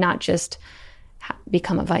forward, not just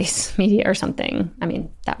become a Vice Media or something.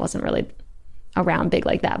 That wasn't really around big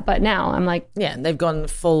like that. But now I'm like... Yeah, they've gone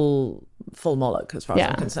full Moloch as far as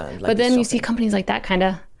I'm concerned. Like, but then you see companies like that kind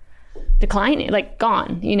of declining, like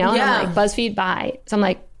gone, And I'm like, BuzzFeed, buy. So I'm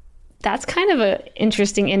like, that's kind of an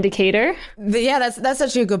interesting indicator. That's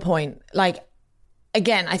actually a good point. Like,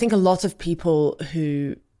 again, I think a lot of people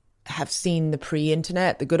who have seen the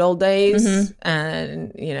pre-internet, the good old days,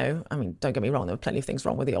 and don't get me wrong, there were plenty of things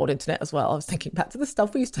wrong with the old internet as well. I was thinking back to the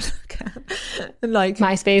stuff we used to look at, and like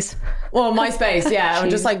MySpace. Well, MySpace,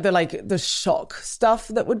 and just like the shock stuff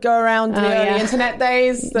that would go around in the early internet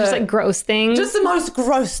days, just like gross things, just the most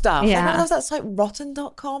gross stuff. Like, there was that site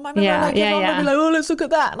rotten.com. I remember everyone would be like, oh, let's look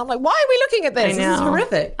at that, and I'm like, why are we looking at this? This is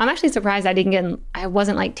horrific. I'm actually surprised I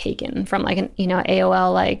wasn't like taken from like an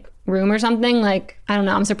AOL like room or something. Like, I don't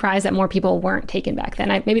know, I'm surprised that more people weren't taken back then.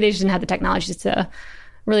 Maybe they just didn't have the technology to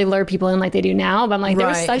really lure people in like they do now, but I'm like, there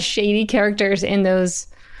were such shady characters in those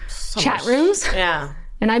chat rooms,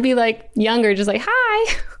 and I'd be like younger, just like,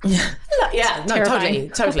 hi.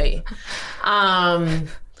 Totally.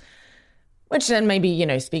 Which then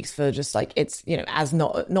maybe speaks for just like it's as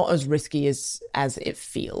not as risky as it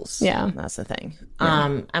feels. That's the thing.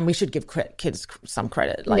 And we should give kids some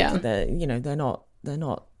credit. Like they're not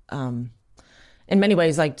in many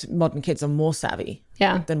ways, like modern kids are more savvy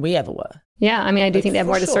than we ever were. I do think they have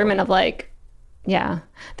more discernment of like, the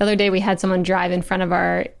other day we had someone drive in front of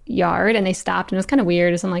our yard and they stopped, and it was kind of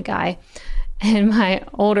weird. Some like guy, and my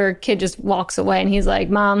older kid just walks away and he's like,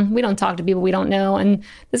 Mom, we don't talk to people we don't know. And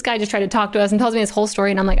this guy just tried to talk to us and tells me his whole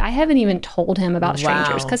story. And I'm like, I haven't even told him about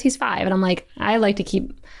strangers because he's 5. And I'm like, I like to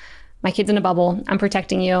keep my kid's in a bubble. I'm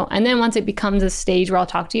protecting you. And then once it becomes a stage where I'll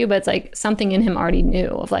talk to you, but it's like something in him already knew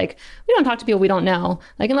of like, we don't talk to people we don't know,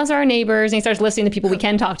 like unless they're our neighbors. And he starts listening to people we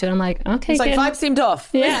can talk to. And I'm like, okay, it's like vibes seemed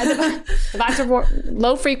off. The vibes are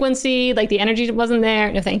low frequency. Like the energy wasn't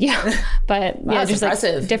there. No, thank you. But just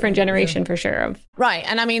impressive. Like different generation for sure. Right.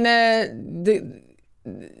 And the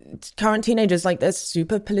current teenagers, like they're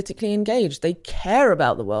super politically engaged. They care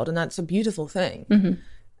about the world, and that's a beautiful thing.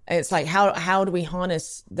 It's like, how do we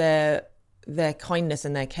harness their kindness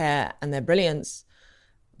and their care and their brilliance,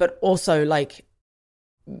 but also like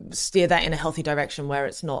steer that in a healthy direction where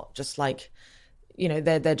it's not just like,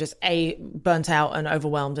 they're just A, burnt out and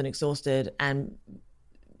overwhelmed and exhausted, and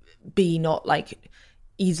B, not like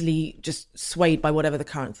easily just swayed by whatever the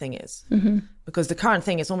current thing is. Because the current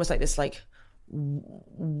thing is almost like this like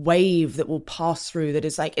wave that will pass through, that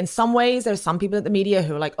is like, in some ways there's some people at the media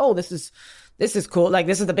who are like, oh, this is cool. Like,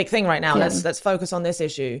 this is the big thing right now. Let's focus on this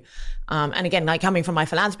issue. And again, like coming from my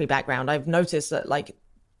philanthropy background, I've noticed that like,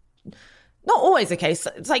 not always the case.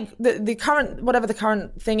 It's like the current, whatever the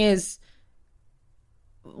current thing is,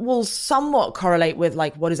 will somewhat correlate with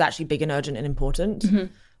like what is actually big and urgent and important.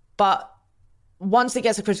 But once it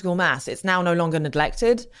gets a critical mass, it's now no longer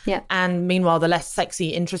neglected. And meanwhile, the less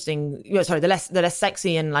sexy, the less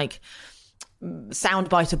sexy and like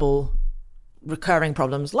soundbiteable recurring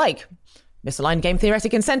problems like misaligned game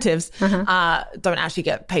theoretic incentives don't actually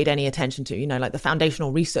get paid any attention to, like the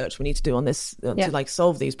foundational research we need to do on this to like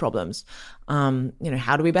solve these problems.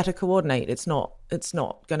 How do we better coordinate? It's not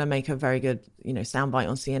going to make a very good, soundbite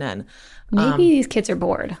on CNN. Maybe these kids are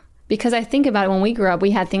bored. Because I think about it, when we grew up,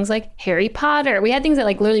 we had things like Harry Potter. We had things that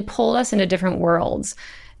like literally pulled us into different worlds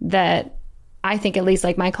that I think at least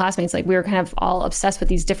like my classmates, like we were kind of all obsessed with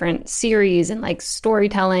these different series and like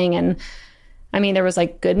storytelling. And I mean, there was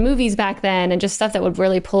like good movies back then and just stuff that would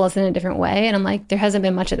really pull us in a different way. And I'm like, there hasn't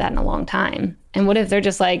been much of that in a long time. And what if they're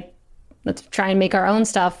just like, let's try and make our own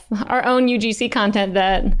stuff, our own UGC content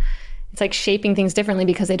that it's like shaping things differently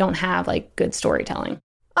because they don't have like good storytelling.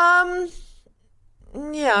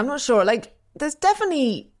 Yeah, I'm not sure. Like, there's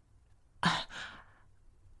definitely,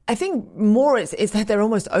 I think more it's that they're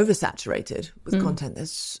almost oversaturated with content.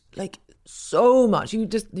 There's like so much.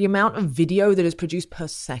 The amount of video that is produced per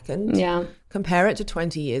second. Yeah. Compare it to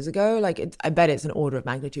 20 years ago. Like, I bet it's an order of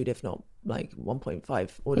magnitude, if not like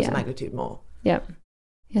 1.5 orders of magnitude more. Yeah.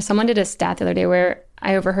 Yeah. Someone did a stat the other day where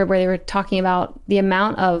I overheard where they were talking about the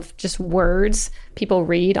amount of just words people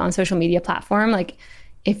read on social media platform. Like,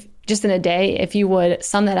 if just in a day, if you would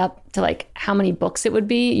sum that up to like how many books it would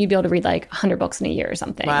be, you'd be able to read like 100 books in a year or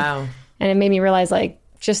something. Wow. And it made me realize like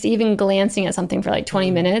just even glancing at something for like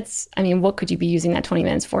 20 minutes, I mean, what could you be using that 20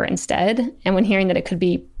 minutes for instead? And when hearing that it could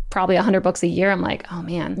be probably 100 books a year, I'm like, oh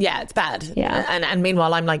man. Yeah, it's bad. Yeah. And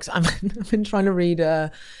meanwhile, I've been trying to read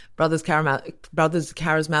Brothers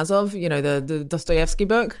Karamazov, the Dostoevsky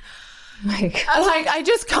book. I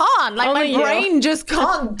just can't. Like, my brain just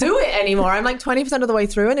can't do it anymore. I'm like 20% of the way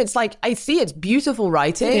through, and it's like I see it's beautiful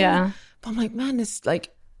writing. Yeah. But I'm like, man, this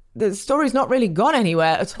like the story's not really gone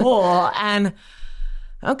anywhere at all. And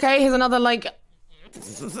okay, here's another like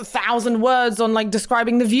 1,000 words on like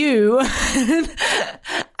describing the view. And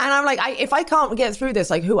I'm like, if I can't get through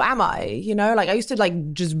this, like, who am I? Like I used to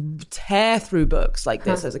like just tear through books like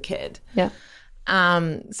this as a kid. Yeah.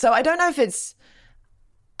 So I don't know if it's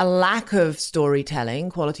a lack of storytelling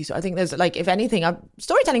quality. So I think there's like, if anything,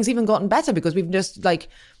 storytelling's even gotten better because we've just like,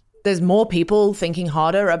 there's more people thinking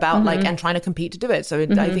harder about like, and trying to compete to do it. So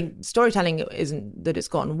I think storytelling isn't that it's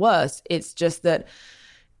gotten worse. It's just that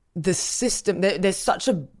the system, there's such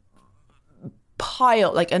a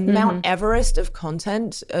pile, like a Mount Everest of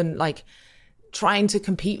content and like trying to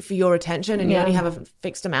compete for your attention, and you only have a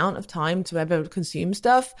fixed amount of time to ever consume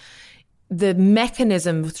stuff. The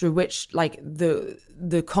mechanism through which like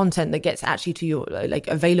the content that gets actually to your like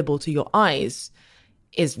available to your eyes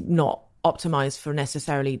is not optimized for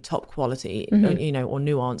necessarily top quality, or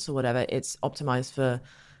nuance or whatever. It's optimized for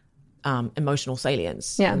emotional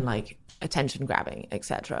salience and like attention grabbing,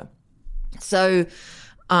 etc. So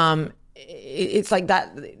it's like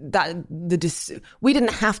that we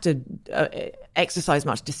didn't have to exercise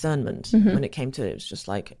much discernment when it came to it. It's just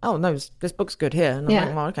like, oh no, this book's good here, and I'm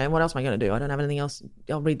like, well, okay, what else am I going to do? I don't have anything else.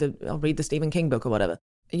 I'll read the Stephen King book or whatever.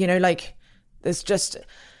 Like there's just,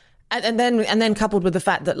 and then coupled with the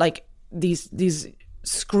fact that like these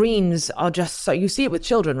screens are just so, you see it with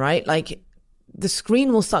children, right? Like the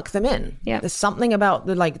screen will suck them in. Yeah. There's something about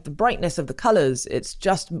the brightness of the colors. It's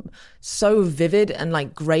just so vivid and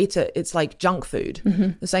like great. It's like junk food.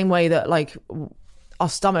 The same way that like our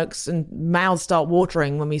stomachs and mouths start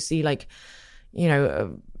watering when we see like,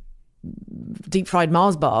 deep fried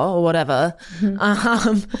Mars bar or whatever.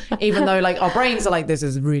 Even though like our brains are like, this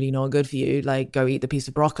is really not good for you. Like, go eat the piece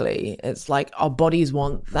of broccoli. It's like our bodies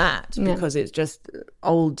want that because it's just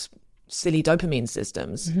old silly dopamine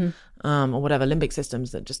systems or whatever limbic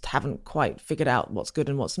systems that just haven't quite figured out what's good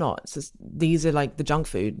and what's not. It's just, these are like the junk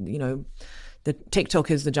food, the TikTok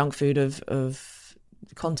is the junk food of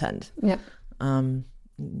content. Yeah.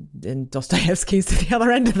 And Dostoevsky's to the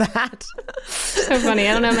other end of that. So funny.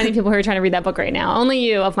 I don't know many people who are trying to read that book right now. Only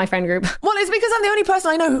you of my friend group. Well, it's because I'm the only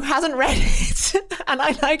person I know who hasn't read it. And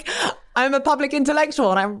I'm a public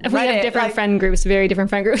intellectual, and we have different friend groups, very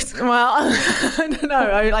different friend groups. Well, I don't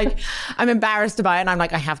know. I'm embarrassed by it, and I'm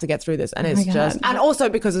like, I have to get through this. And it's just, and also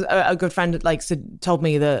because a good friend told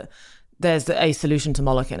me that there's a solution to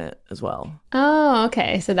Moloch in it as well. Oh,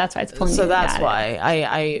 okay. So that's why it's pulling. So that's why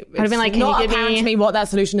I would have been like, can you give apparent to me what that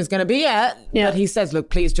solution is going to be yet? Yeah. But he says,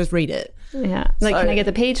 look, please just read it. Yeah. Like, can I get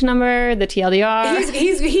the page number, the TLDR?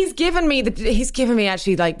 He's given me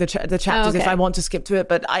actually like the chapters if I want to skip to it,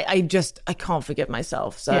 but I can't forgive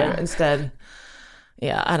myself. So instead,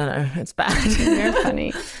 I don't know. It's bad. You're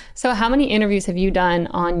funny. So how many interviews have you done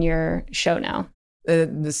on your show now?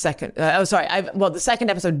 The second, the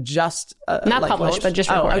second episode just not published, launched. But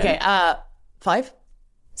just recorded. 5,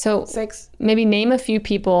 so 6. Maybe name a few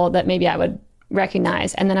people that maybe I would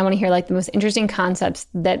recognize. And then I want to hear like the most interesting concepts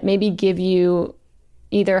that maybe give you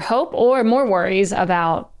either hope or more worries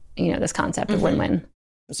about, this concept of win-win.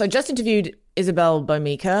 So I just interviewed Isabel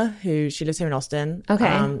Boeree, who she lives here in Austin. Okay.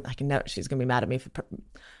 I can know she's going to be mad at me for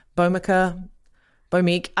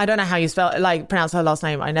Boeree. I don't know how you pronounce her last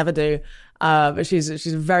name. I never do. But she's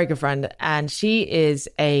a very good friend. And she was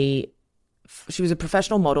a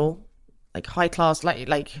professional model, like high class,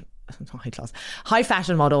 high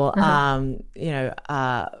fashion model,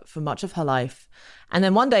 for much of her life. And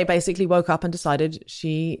then one day basically woke up and decided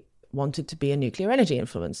she wanted to be a nuclear energy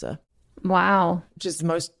influencer. Wow. Which is the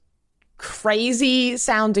most crazy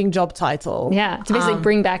sounding job title. Yeah. To basically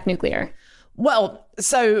bring back nuclear. Well,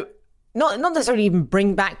 so not necessarily even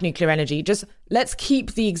bring back nuclear energy, just let's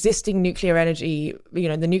keep the existing nuclear energy,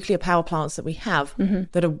 the nuclear power plants that we have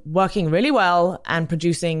that are working really well and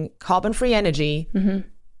producing carbon-free energy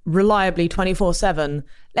reliably 24/7.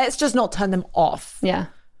 Let's just not turn them off. Yeah.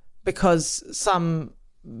 Because some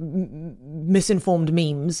misinformed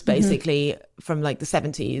memes basically from like the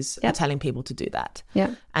 70s are telling people to do that.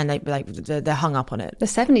 Yeah. And they're hung up on it. The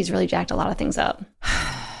 70s really jacked a lot of things up.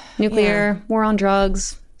 Nuclear, war on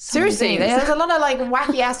drugs. Seriously, there's a lot of like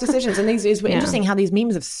wacky ass decisions, and it's interesting how these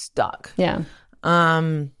memes have stuck. Yeah.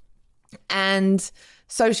 And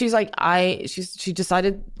so she's like, she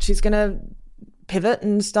decided she's gonna pivot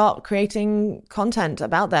and start creating content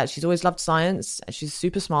about that. She's always loved science. She's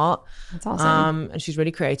super smart. That's awesome. And she's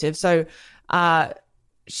really creative. So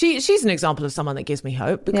she's an example of someone that gives me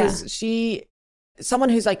hope, because someone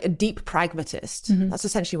who's like a deep pragmatist. That's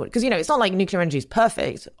essentially what, because it's not like nuclear energy is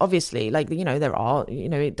perfect, obviously. Like, there are,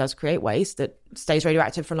 it does create waste that stays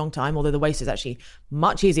radioactive for a long time, although the waste is actually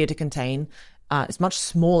much easier to contain. It's much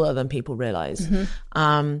smaller than people realize.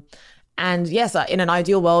 And yes, in an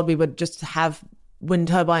ideal world, we would just have wind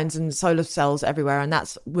turbines and solar cells everywhere, and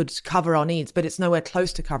that would cover our needs, but it's nowhere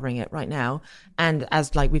close to covering it right now. And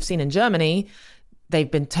as like we've seen in Germany,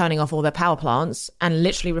 they've been turning off all their power plants and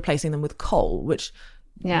literally replacing them with coal, which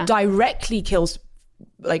directly kills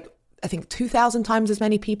like, I think 2,000 times as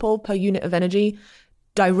many people per unit of energy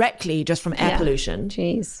directly just from air pollution.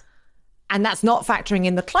 Jeez. And that's not factoring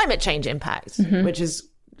in the climate change impact, which is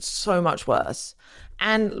so much worse.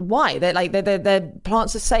 And why? Their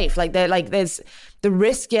plants are safe. Like there's the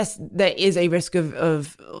risk. Yes, there is a risk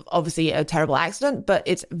of obviously a terrible accident, but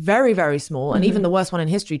it's very, very small. And even the worst one in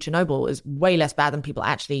history, Chernobyl, is way less bad than people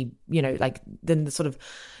actually, than the sort of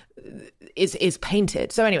is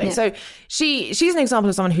painted. So anyway, so she's an example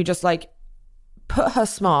of someone who just like put her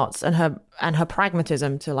smarts and her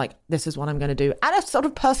pragmatism to like, this is what I'm going to do at a sort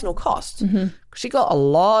of personal cost. She got a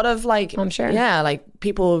lot of like, I'm sure, like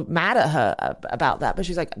people mad at her about that, but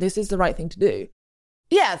she's like, this is the right thing to do.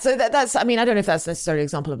 Yeah, so that's, I mean, I don't know if that's necessarily an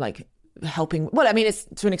example of like helping. Well, I mean, it's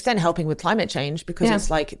to an extent helping with climate change, because it's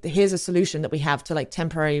like, here's a solution that we have to like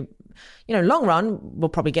temporary, long run, we'll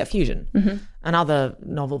probably get fusion and other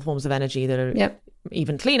novel forms of energy that are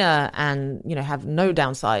even cleaner and, have no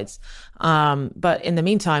downsides. But in the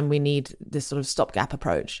meantime, we need this sort of stopgap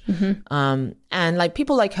approach. And like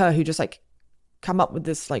people like her who just like come up with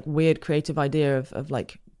this like weird creative idea of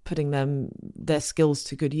like putting their skills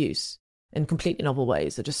to good use in completely novel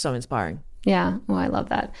ways are just so inspiring. Yeah. Oh, I love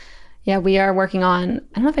that. Yeah, we are working on,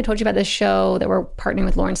 I don't know if I told you about this show that we're partnering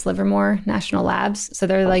with Lawrence Livermore National Labs. So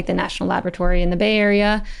they're like the national laboratory in the Bay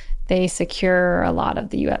Area. They secure a lot of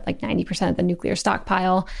the US, like 90% of the nuclear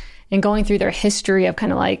stockpile, and going through their history of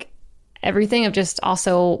kind of like everything of just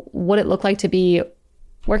also what it looked like to be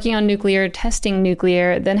working on nuclear, testing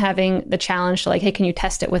nuclear, then having the challenge to like, hey, can you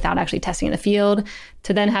test it without actually testing in the field?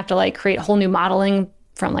 To then have to like create whole new modeling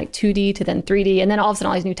from like 2D to then 3D. And then all of a sudden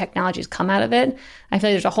all these new technologies come out of it. I feel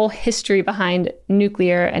like there's a whole history behind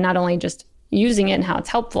nuclear, and not only just using it and how it's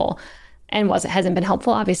helpful and it hasn't been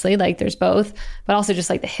helpful, obviously, like there's both, but also just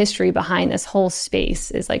like the history behind this whole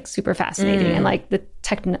space is like super fascinating. And like the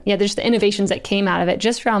there's the innovations that came out of it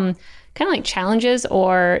just from kind of like challenges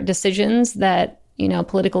or decisions that,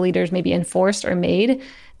 political leaders maybe enforced or made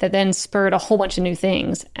that then spurred a whole bunch of new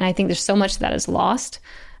things. And I think there's so much that is lost.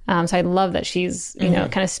 So I love that she's, kind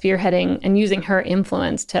of spearheading and using her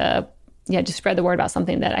influence to, just spread the word about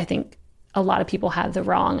something that I think a lot of people have the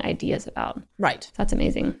wrong ideas about. Right. So that's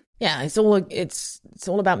amazing. Yeah, it's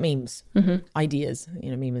all about memes, ideas.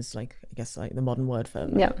 Meme is like, I guess, like the modern word for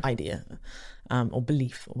idea, or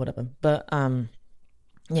belief or whatever. But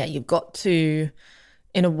you've got to,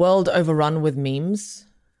 in a world overrun with memes,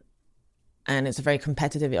 and it's a very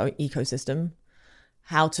competitive ecosystem,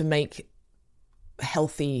 how to make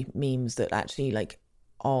healthy memes that actually like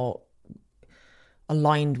are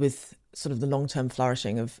aligned with sort of the long-term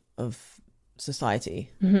flourishing of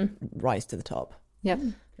society rise to the top. Yep.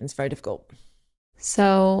 And it's very difficult.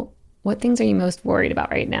 So what things are you most worried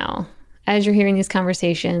about right now? As you're hearing these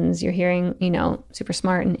conversations, you're hearing, super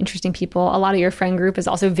smart and interesting people. A lot of your friend group is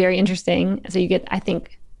also very interesting. So you get, I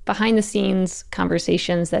think, behind the scenes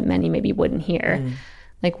conversations that many maybe wouldn't hear.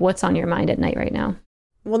 Like, what's on your mind at night right now?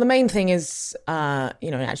 Well, the main thing is,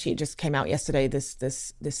 actually it just came out yesterday,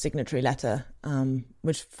 this signatory letter,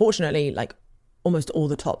 which fortunately, like almost all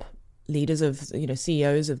the top leaders of,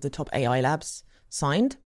 CEOs of the top AI labs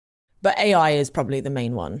signed. But AI is probably the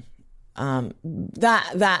main one.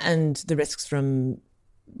 That and the risks from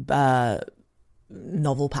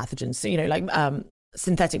novel pathogens,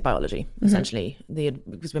 synthetic biology, essentially,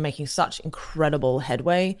 because we're making such incredible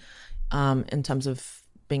headway in terms of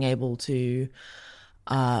being able to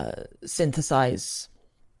synthesize,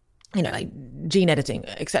 gene editing,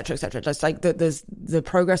 et cetera, et cetera. Just like the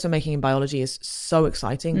progress we're making in biology is so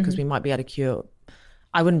exciting because we might be able to cure.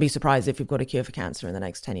 I wouldn't be surprised if we've got a cure for cancer in the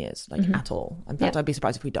next 10 years, at all. In fact, I'd be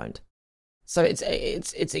surprised if we don't. So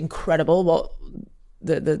it's incredible what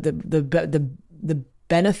the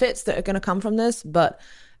benefits that are going to come from this. But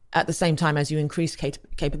at the same time, as you increase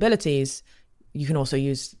capabilities, you can also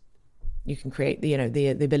create the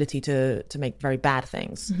ability to make very bad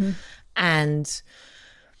things. And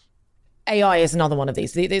AI is another one of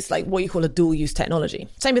these. It's like what you call a dual use technology.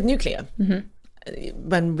 Same with nuclear.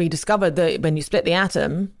 When we discovered that when you split the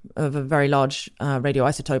atom of a very large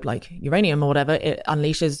radioisotope like uranium or whatever, it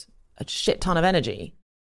unleashes a shit ton of energy,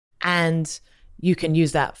 and you can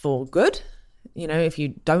use that for good. If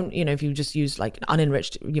you don't, if you just use like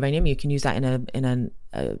unenriched uranium, you can use that in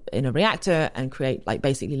a reactor and create like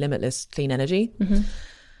basically limitless clean energy.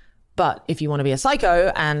 But if you want to be a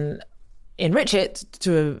psycho and enrich it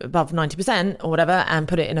to above 90% or whatever and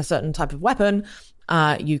put it in a certain type of weapon,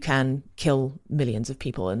 you can kill millions of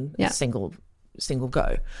people in a single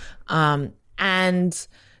go. And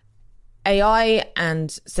AI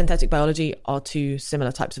and synthetic biology are two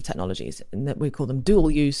similar types of technologies in that we call them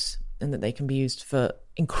dual use, and that they can be used for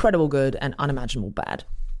incredible good and unimaginable bad.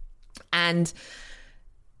 And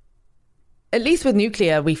at least with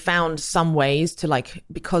nuclear, we found some ways to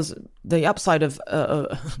because the upside of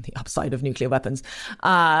nuclear weapons,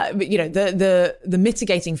 the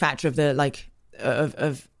mitigating factor of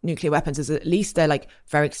of nuclear weapons is at least they're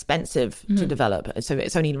very expensive to develop. So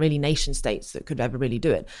it's only really nation states that could ever really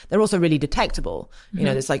do it. They're also really detectable.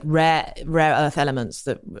 There's rare earth elements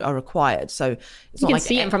that are required. So it's you can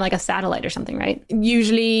see them from a satellite or something, right?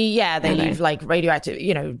 Usually, they leave radioactive,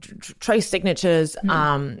 trace signatures.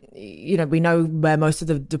 We know where most of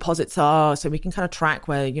the deposits are, so we can kind of track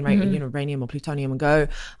where uranium or plutonium will go.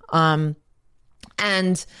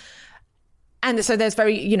 And so there's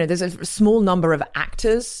there's a small number of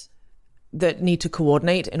actors that need to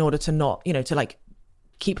coordinate in order to not, to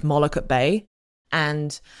keep Moloch at bay.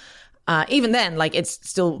 And even then, it's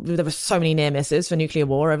still, there were so many near misses for nuclear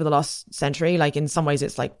war over the last century. In some ways,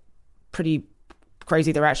 it's pretty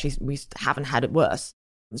crazy. We haven't had it worse.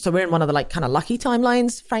 So we're in one of the kind of lucky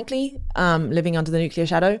timelines, frankly, living under the nuclear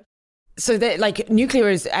shadow. So that nuclear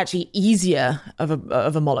is actually easier of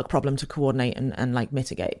a Moloch problem to coordinate and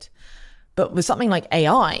mitigate. But with something like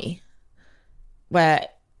AI, where,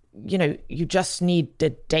 you just need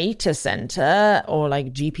the data center or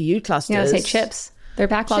GPU clusters. Yeah, say chips. They're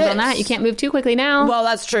backlogged on that. You can't move too quickly now. Well,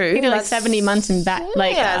 that's true. You're 70 months in back.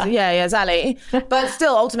 Yeah, exactly. But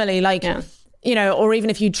still, ultimately, or even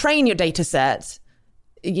if you train your data set,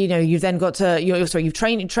 you've then got to, you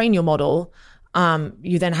train your model.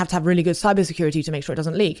 You then have to have really good cybersecurity to make sure it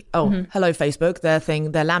doesn't leak. Oh, hello, Facebook.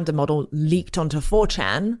 Their Lambda model leaked onto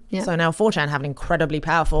 4chan. Yeah. So now 4chan have an incredibly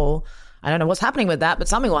powerful, I don't know what's happening with that, but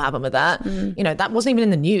something will happen with that. That wasn't even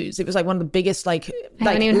in the news. It was one of the biggest lab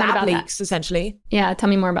leaks, essentially. Yeah, tell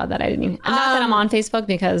me more about that. I didn't even, not that I'm on Facebook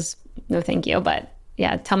because no thank you, but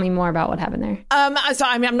yeah, tell me more about what happened there. So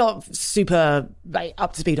I'm not super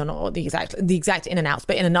up to speed on all the exact in and outs,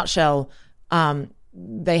 but in a nutshell,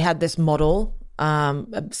 they had this model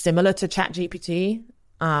similar to ChatGPT.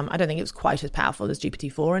 I don't think it was quite as powerful as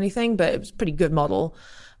GPT-4 or anything, but it was a pretty good model.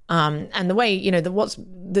 And the way,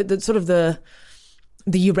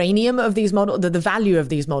 the uranium of these models, the value of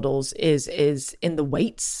these models is in the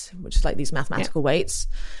weights, which is these mathematical weights.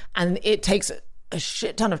 And it takes a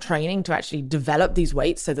shit ton of training to actually develop these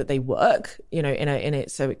weights so that they work, in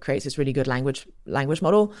it. So it creates this really good language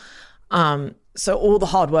model. So all the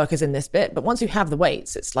hard work is in this bit, but once you have the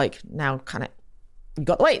weights, it's now kind of, you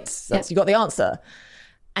got the weights, you got the answer.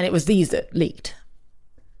 And it was these that leaked.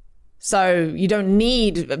 So you don't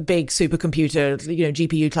need a big supercomputer,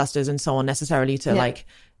 GPU clusters and so on necessarily to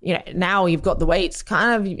now you've got the weights,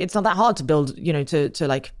 kind of, it's not that hard to build, to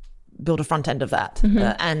like build a front end of that.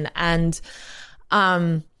 And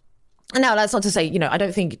now that's not to say, I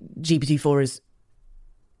don't think GPT-4 is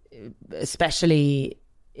especially,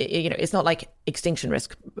 it's not like extinction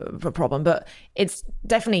risk problem, but it's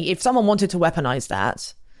definitely, if someone wanted to weaponize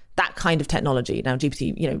that kind of technology, now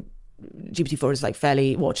GPT-4 is like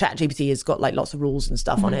fairly, Chat GPT has got like lots of rules and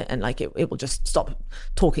stuff on it, and like it will just stop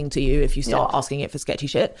talking to you if you start asking it for sketchy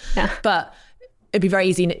shit. But it'd be very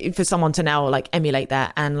easy for someone to now like emulate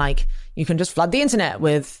that, and like you can just flood the internet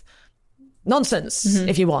with nonsense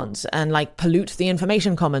if you want, and like pollute the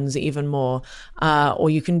information commons even more, or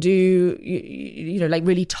you can do like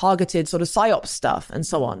really targeted sort of psyop stuff and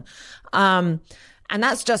so on, and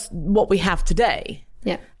that's just what we have today.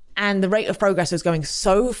 And the rate of progress is going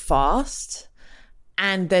so fast,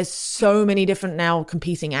 and there's so many different now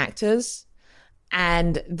competing actors,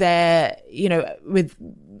 and they're, with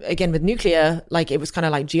nuclear, like it was kind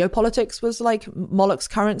of like geopolitics was like Moloch's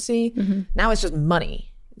currency. Now it's just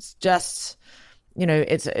money. It's just,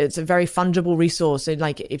 it's a very fungible resource. And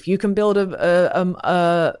like if you can build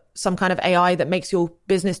some kind of AI that makes your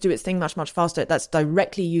business do its thing much, much faster, that's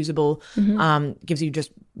directly usable, gives you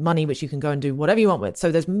just money which you can go and do whatever you want with.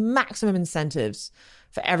 So there's maximum incentives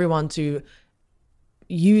for everyone to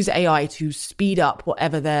use AI to speed up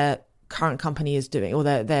whatever their current company is doing, or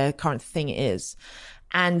their current thing is.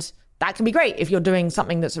 And that can be great if you're doing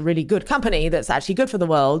something that's a really good company that's actually good for the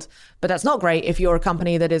world, but that's not great if you're a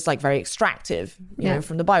company that is like very extractive,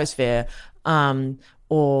 from the biosphere,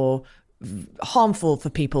 or harmful for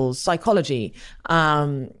people's psychology.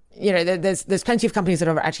 There's plenty of companies that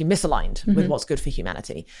are actually misaligned with what's good for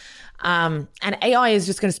humanity. And AI is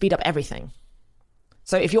just going to speed up everything.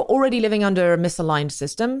 So if you're already living under a misaligned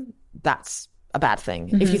system, that's a bad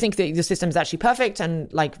thing. If you think that the system is actually perfect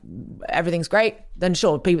and like everything's great, then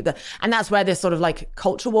sure. And that's where this sort of like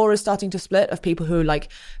culture war is starting to split, of people who like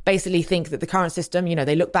basically think that the current system,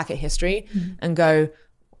 they look back at history and go,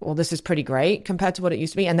 well, this is pretty great compared to what it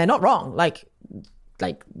used to be. And they're not wrong. Like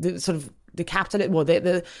the sort of the capitalist,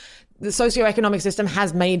 the socioeconomic system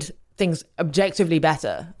has made things objectively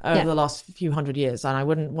better over the last few hundred years. And I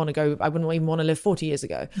wouldn't even want to live 40 years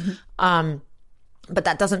ago. But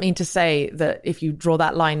that doesn't mean to say that if you draw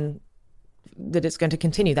that line, that it's going to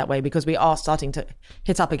continue that way, because we are starting to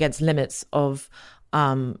hit up against limits of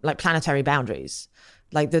like planetary boundaries.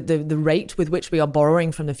 Like the rate with which we are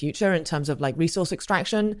borrowing from the future in terms of like resource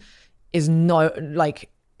extraction is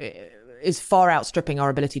far outstripping our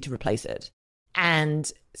ability to replace it. And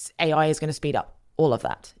AI is going to speed up all of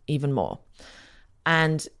that even more.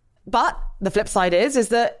 But the flip side is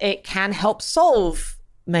that it can help solve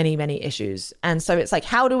many, many issues. And so it's like,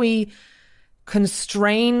 how do we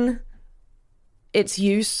constrain its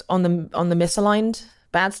use on the misaligned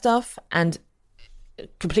bad stuff, and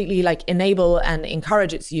completely like enable and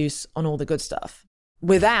encourage its use on all the good stuff,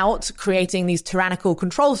 without creating these tyrannical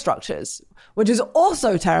control structures, which is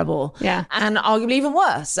also terrible, and arguably even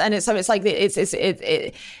worse. And it's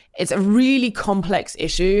a really complex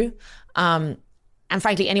issue. And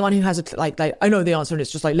frankly, anyone who has like I know the answer and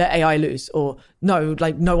it's just like let AI loose, or no,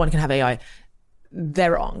 like no one can have AI,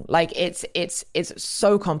 they're wrong. Like it's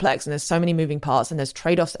so complex, and there's so many moving parts, and there's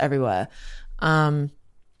trade-offs everywhere. And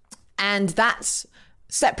that's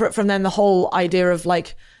separate from then the whole idea of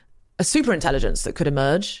like a super intelligence that could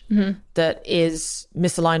emerge that is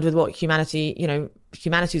misaligned with what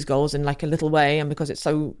humanity's goals in like a little way, and because it's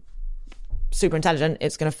so super intelligent,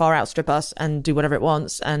 it's going to far outstrip us and do whatever it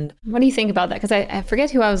wants. And what do you think about that? Because I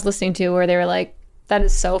forget who I was listening to where they were like, that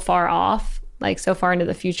is so far off, like so far into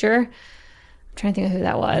the future. I'm trying to think of who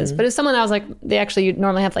that was, but it's someone that was like, they actually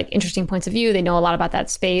normally have like interesting points of view. They know a lot about that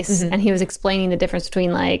space. And he was explaining the difference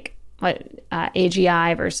between like what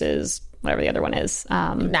AGI versus whatever the other one is.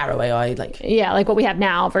 Narrow AI, like what we have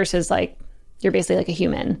now versus like you're basically like a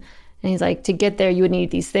human. And he's like, to get there, you would need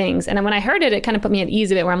these things. And when I heard it, it kind of put me at ease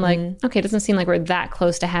a bit, where I'm like, okay, it doesn't seem like we're that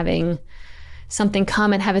close to having something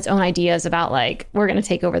come and have its own ideas about like, we're going to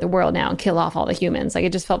take over the world now and kill off all the humans. Like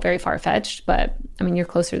it just felt very far-fetched. But I mean, you're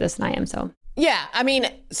closer to this than I am, so. Yeah, I mean,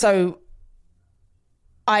 so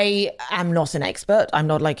I am not an expert. I'm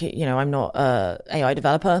not like, I'm not a AI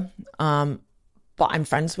developer. But I'm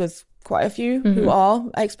friends with quite a few who are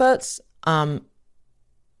experts.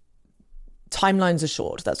 Timelines are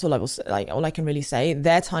short. That's all I will say. Like all I can really say.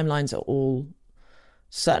 Their timelines are all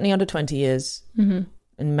certainly under 20 years, in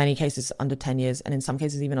many cases under 10 years, and in some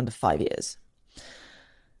cases even under 5 years.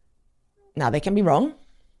 Now they can be wrong,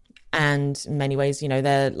 and in many ways,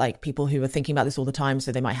 they're like people who are thinking about this all the time,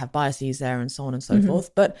 so they might have biases there and so on and so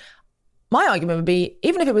forth. But my argument would be,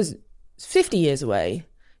 even if it was 50 years away,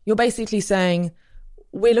 you're basically saying,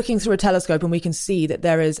 we're looking through a telescope and we can see that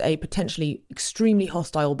there is a potentially extremely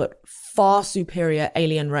hostile but far superior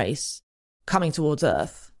alien race coming towards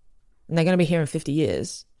Earth. And they're going to be here in 50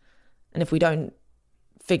 years. And if we don't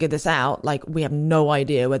figure this out, like, we have no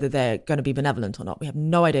idea whether they're going to be benevolent or not. We have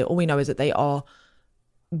no idea. All we know is that they are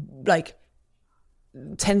like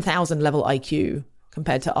 10,000 level IQ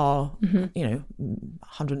compared to our,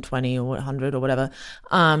 120 or 100 or whatever.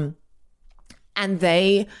 And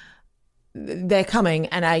they're coming,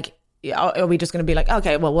 and are we just going to be like,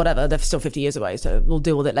 okay, well, whatever, they're still 50 years away, so we'll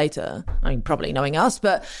deal with it later? I mean, probably knowing us,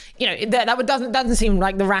 but that doesn't seem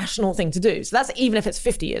like the rational thing to do. So that's even if it's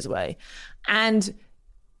 50 years away. And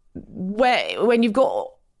when you've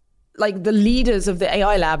got like the leaders of the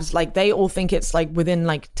AI labs, like they all think it's like within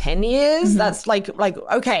like 10 years, that's like,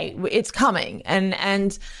 okay, it's coming.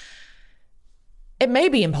 And it may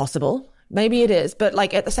be impossible. Maybe it is, but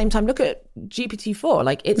like at the same time, look at GPT-4.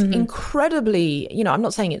 Like it's incredibly, I'm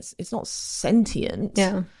not saying it's not sentient,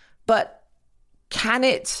 but can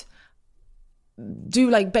it do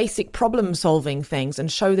like basic problem solving things and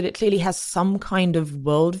show that it clearly has some kind of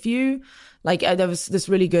worldview? Like there was this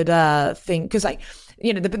really good thing, because like,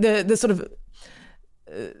 the sort of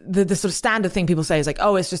the sort of standard thing people say is like,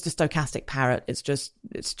 oh, it's just a stochastic parrot. It's just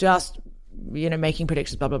making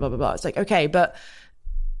predictions, blah blah blah blah blah. It's like, okay, but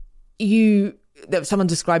someone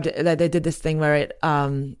described it, they did this thing where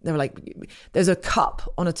they were like, there's a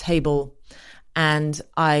cup on a table, and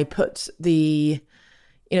I put some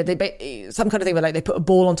kind of thing where like they put a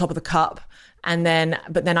ball on top of the cup,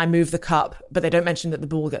 but then I move the cup, but they don't mention that the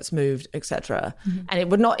ball gets moved, etc.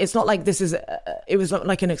 And it's not like it was not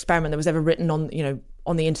like an experiment that was ever written on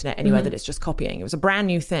the internet anywhere, that it's just copying. It was a brand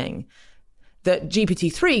new thing that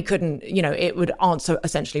GPT-3 couldn't, it would answer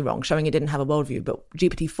essentially wrong, showing it didn't have a worldview. But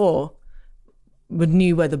GPT-4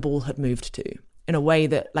 knew where the ball had moved to in a way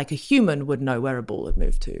that like a human would know where a ball had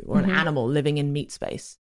moved to, or an animal living in meat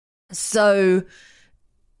space. So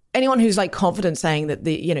anyone who's like confident saying that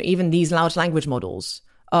even these large language models,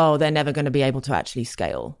 they're never going to be able to actually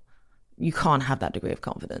scale, you can't have that degree of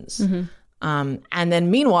confidence. And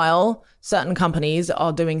then meanwhile, certain companies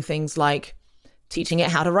are doing things like teaching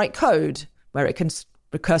it how to write code, where it can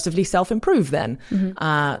recursively self-improve then.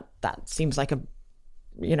 That seems like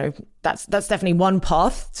that's definitely one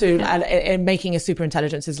path to making a super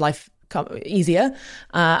intelligence's life easier.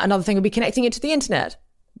 Another thing would be connecting it to the internet.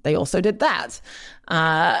 They also did that.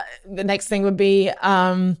 The next thing would be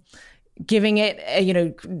giving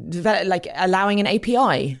it, like allowing an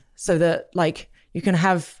API so that like you can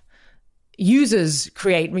have users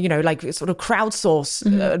create, like sort of crowdsource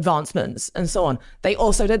advancements and so on. They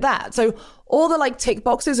also did that. So all the like tick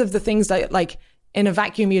boxes of the things that like in a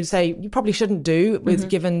vacuum you'd say you probably shouldn't do with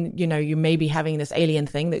given, you may be having this alien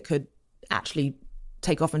thing that could actually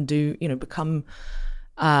take off and do, become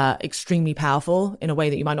extremely powerful in a way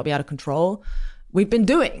that you might not be out of control. We've been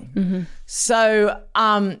doing. So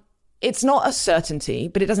it's not a certainty,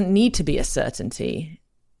 but it doesn't need to be a certainty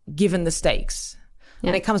given the stakes.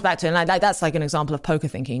 And it comes back to, and like that's like an example of poker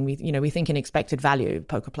thinking. We think in expected value,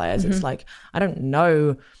 poker players. It's like, I don't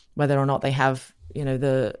know whether or not they have,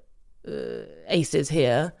 the aces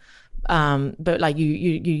here. But like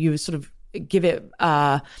you sort of give it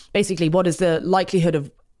basically what is the likelihood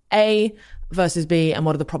of A versus B and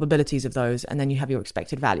what are the probabilities of those, and then you have your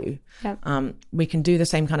expected value. We can do the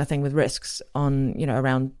same kind of thing with risks on,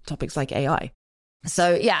 around topics like AI.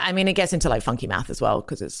 So yeah, I mean, it gets into like funky math as well,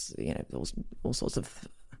 because it's, all sorts of,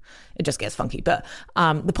 it just gets funky. But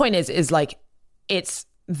the point is like, it's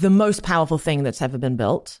the most powerful thing that's ever been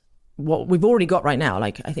built. What we've already got right now,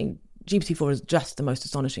 like I think GPT-4 is just the most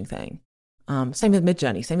astonishing thing. Same with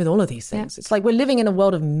Midjourney, same with all of these things. It's like we're living in a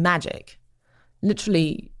world of magic.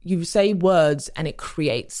 Literally, you say words and it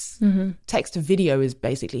creates. Text to video is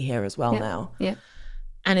basically here as well now.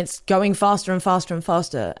 And it's going faster and faster and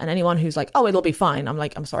faster. And anyone who's like, oh, it'll be fine. I'm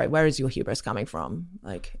like, I'm sorry, where is your hubris coming from?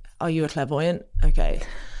 Like, are you a clairvoyant? Okay.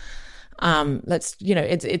 Let's,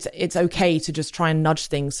 it's okay to just try and nudge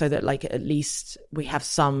things so that like at least we have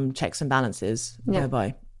some checks and balances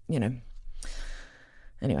whereby,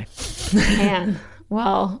 anyway. Man,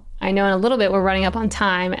 well, I know in a little bit we're running up on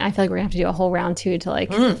time. I feel like we're gonna have to do a whole round 2 to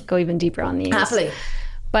like go even deeper on these. Absolutely.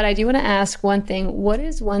 But I do want to ask one thing. What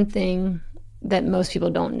is one thing that most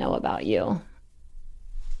people don't know about you?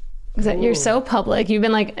 Because you're so public. You've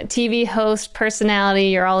been like a TV host, personality.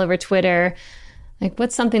 You're all over Twitter. Like,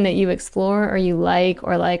 what's something that you explore or you like,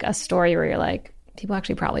 or like a story where you're like, people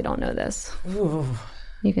actually probably don't know this? Ooh.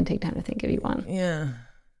 You can take time to think if you want. Yeah.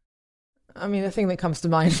 I mean, the thing that comes to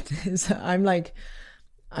mind is I'm like,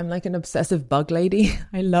 I'm like an obsessive bug lady.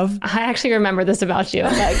 I actually remember this about you.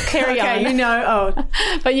 Like, carry on. You know,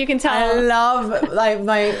 but you can tell. I love, like,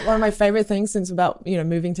 one of my favorite things since about,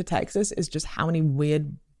 moving to Texas is just how many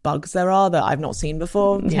weird bugs there are that I've not seen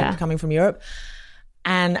before, coming from Europe.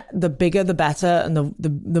 And the bigger, the better. And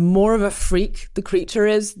the more of a freak the creature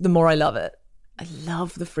is, the more I love it. I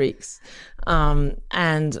love the freaks.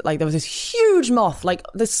 And like there was this huge moth, like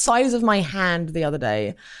the size of my hand the other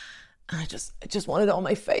day. I just wanted it on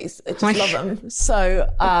my face. I just love them. So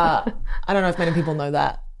I don't know if many people know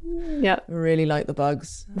that. Yeah. I really like the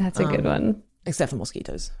bugs. That's a good one. Except for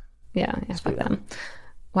mosquitoes. Yeah, fuck them.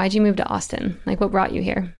 Why'd you move to Austin? Like, what brought you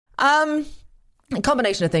here? A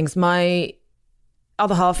combination of things. My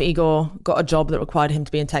other half, Igor, got a job that required him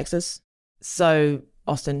to be in Texas. So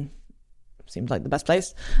Austin seemed like the best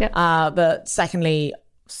place. Yep. But secondly,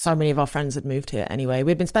 so many of our friends had moved here anyway.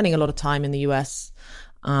 We'd been spending a lot of time in the US.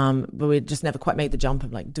 But we just never quite made the jump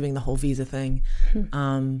of like doing the whole visa thing.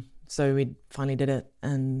 So we finally did it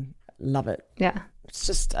and love it. Yeah. It's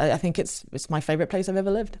just, I think it's my favorite place I've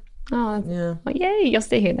ever lived. Oh, yeah. Well, yay. You'll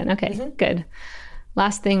stay here then. Okay, good.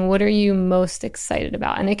 Last thing, what are you most excited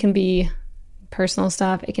about? And it can be personal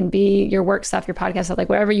stuff. It can be your work stuff, your podcast stuff, like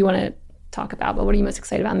whatever you want to talk about. But what are you most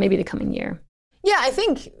excited about maybe the coming year? Yeah, I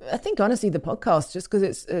think honestly, the podcast, just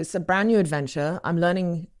because it's a brand new adventure. I'm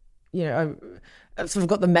learning, I've sort of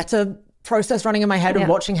got the meta process running in my head of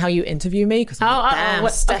watching how you interview me, because damn,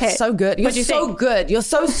 Steph's so good. You're so good. You're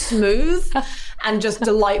so smooth and just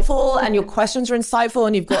delightful, and your questions are insightful,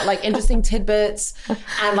 and you've got like interesting tidbits,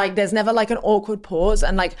 and like there's never like an awkward pause.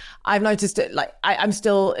 And like I've noticed it, like I'm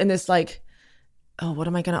still in this like, oh, what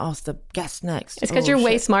am I going to ask the guest next? It's because you're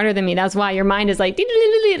way smarter than me. That's why your mind is like,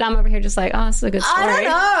 and I'm over here just like, oh, this is a good story. I don't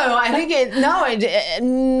know. I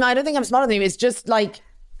think I don't think I'm smarter than you. It's just like,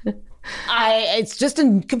 it's just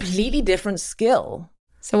a completely different skill.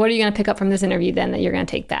 So what are you going to pick up from this interview then that you're going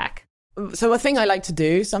to take back? So a thing I like to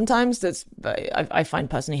do sometimes that's I find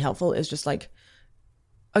personally helpful is just like,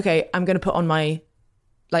 okay, I'm going to put on my,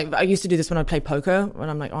 like I used to do this when I play poker, when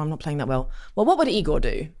I'm like, oh, I'm not playing that well. Well, what would Igor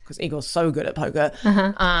do? Because Igor's so good at poker.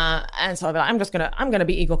 And so I'd be like, I'm gonna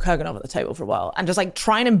be Igor Kurganov at the table for a while and just like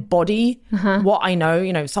try and embody what I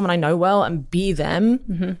know, someone I know well, and be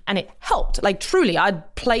them. And it helped. Like truly,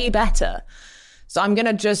 I'd play better. So I'm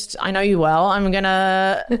gonna I know you well. I'm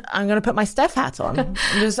gonna put my Steph hat on.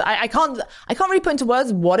 I can't really put into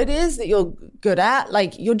words what it is that you're good at.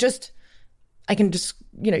 Like you're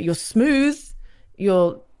smooth.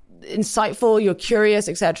 You're insightful, you're curious,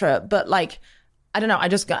 etc. But like, I don't know.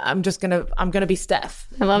 I'm gonna be Steph.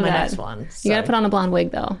 I love that. Next one. So. You gotta put on a blonde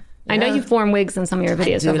wig though. Yeah. I know you've worn wigs in some of your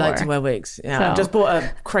videos before. I do like to wear wigs. Yeah, so. I just bought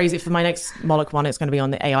a crazy for my next Moloch one. It's going to be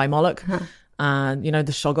on the AI Moloch. The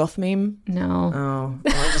Shoggoth meme. No.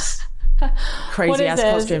 Oh, just crazy ass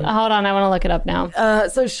costume. Hold on, I want to look it up now.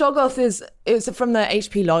 So Shoggoth is from the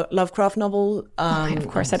H.P. Lovecraft novel. Of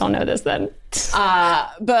course, I don't know this then.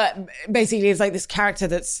 But basically, it's like this character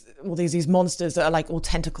that's these monsters that are like all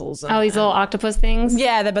tentacles. And, these little octopus things.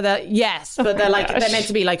 Yeah, but they're meant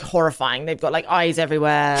to be like horrifying. They've got like eyes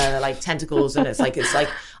everywhere, they're like tentacles, and it's like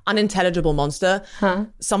unintelligible monster.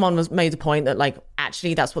 Someone made the point that like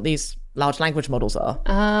actually that's what these large language models are.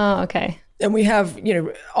 Oh, okay. And we have,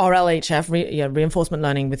 RLHF, reinforcement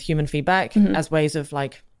learning with human feedback as ways of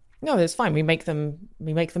like, no, it's fine. We make them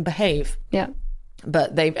behave. Yeah.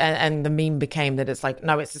 But and the meme became that it's like,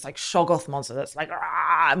 no, it's this like Shoggoth monster that's like,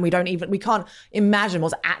 and we can't imagine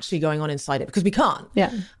what's actually going on inside it because we can't.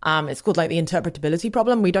 Yeah. It's called like the interpretability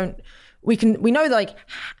problem. We know that like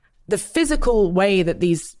the physical way that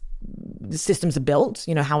the systems are built,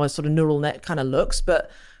 how a sort of neural net kind of looks, but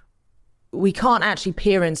we can't actually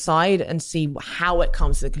peer inside and see how it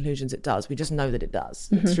comes to the conclusions it does. We just know that it does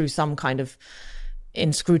through some kind of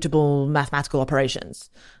inscrutable mathematical operations.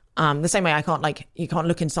 The same way you can't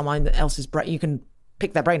look in someone else's brain. You can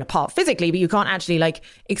pick their brain apart physically, but you can't actually like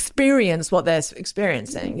experience what they're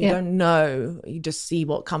experiencing. You don't know. You just see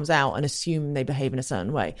what comes out and assume they behave in a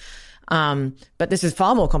certain way. But this is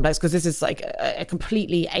far more complex because this is like a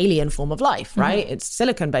completely alien form of life, right? It's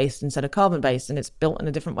silicon based instead of carbon based, and it's built in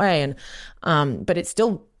a different way. And but it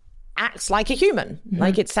still acts like a human.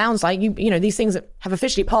 Like it sounds like these things that have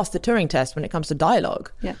officially passed the Turing test when it comes to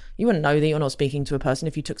dialogue. Yeah. You wouldn't know that you're not speaking to a person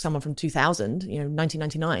if you took someone from 2000,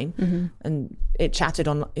 1999, and they chatted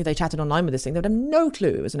online with this thing. They'd have no clue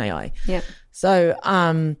it was an AI. Yeah. So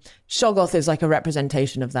Shoggoth is like a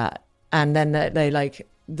representation of that. And then they like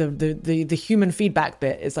the human feedback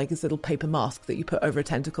bit is like this little paper mask that you put over a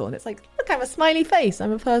tentacle, and it's like, look, I'm a smiley face,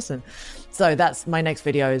 I'm a person. So that's my next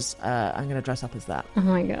video is I'm going to dress up as that. Oh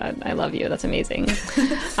my God, I love you. That's amazing. All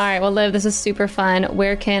right, well, Liv, this is super fun.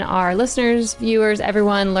 Where can our listeners, viewers,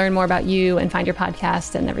 everyone learn more about you and find your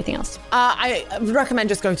podcast and everything else? I would recommend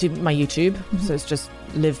just going to my YouTube. So it's just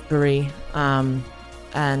Liv Boeree,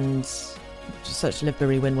 and just search Liv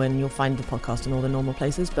Boeree Win-Win. You'll find the podcast in all the normal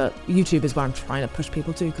places, but YouTube is where I'm trying to push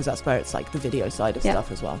people to, because that's where it's like the video side of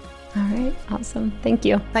stuff as well. All right, awesome. Thank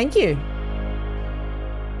you. Thank you.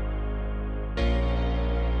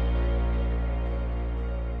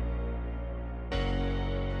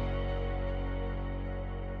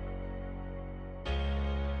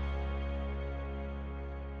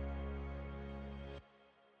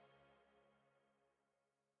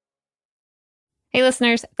 Hey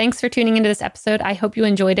listeners, thanks for tuning into this episode. I hope you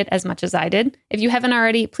enjoyed it as much as I did. If you haven't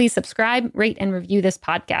already, please subscribe, rate, and review this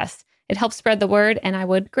podcast. It helps spread the word, and I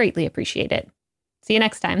would greatly appreciate it. See you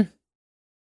next time.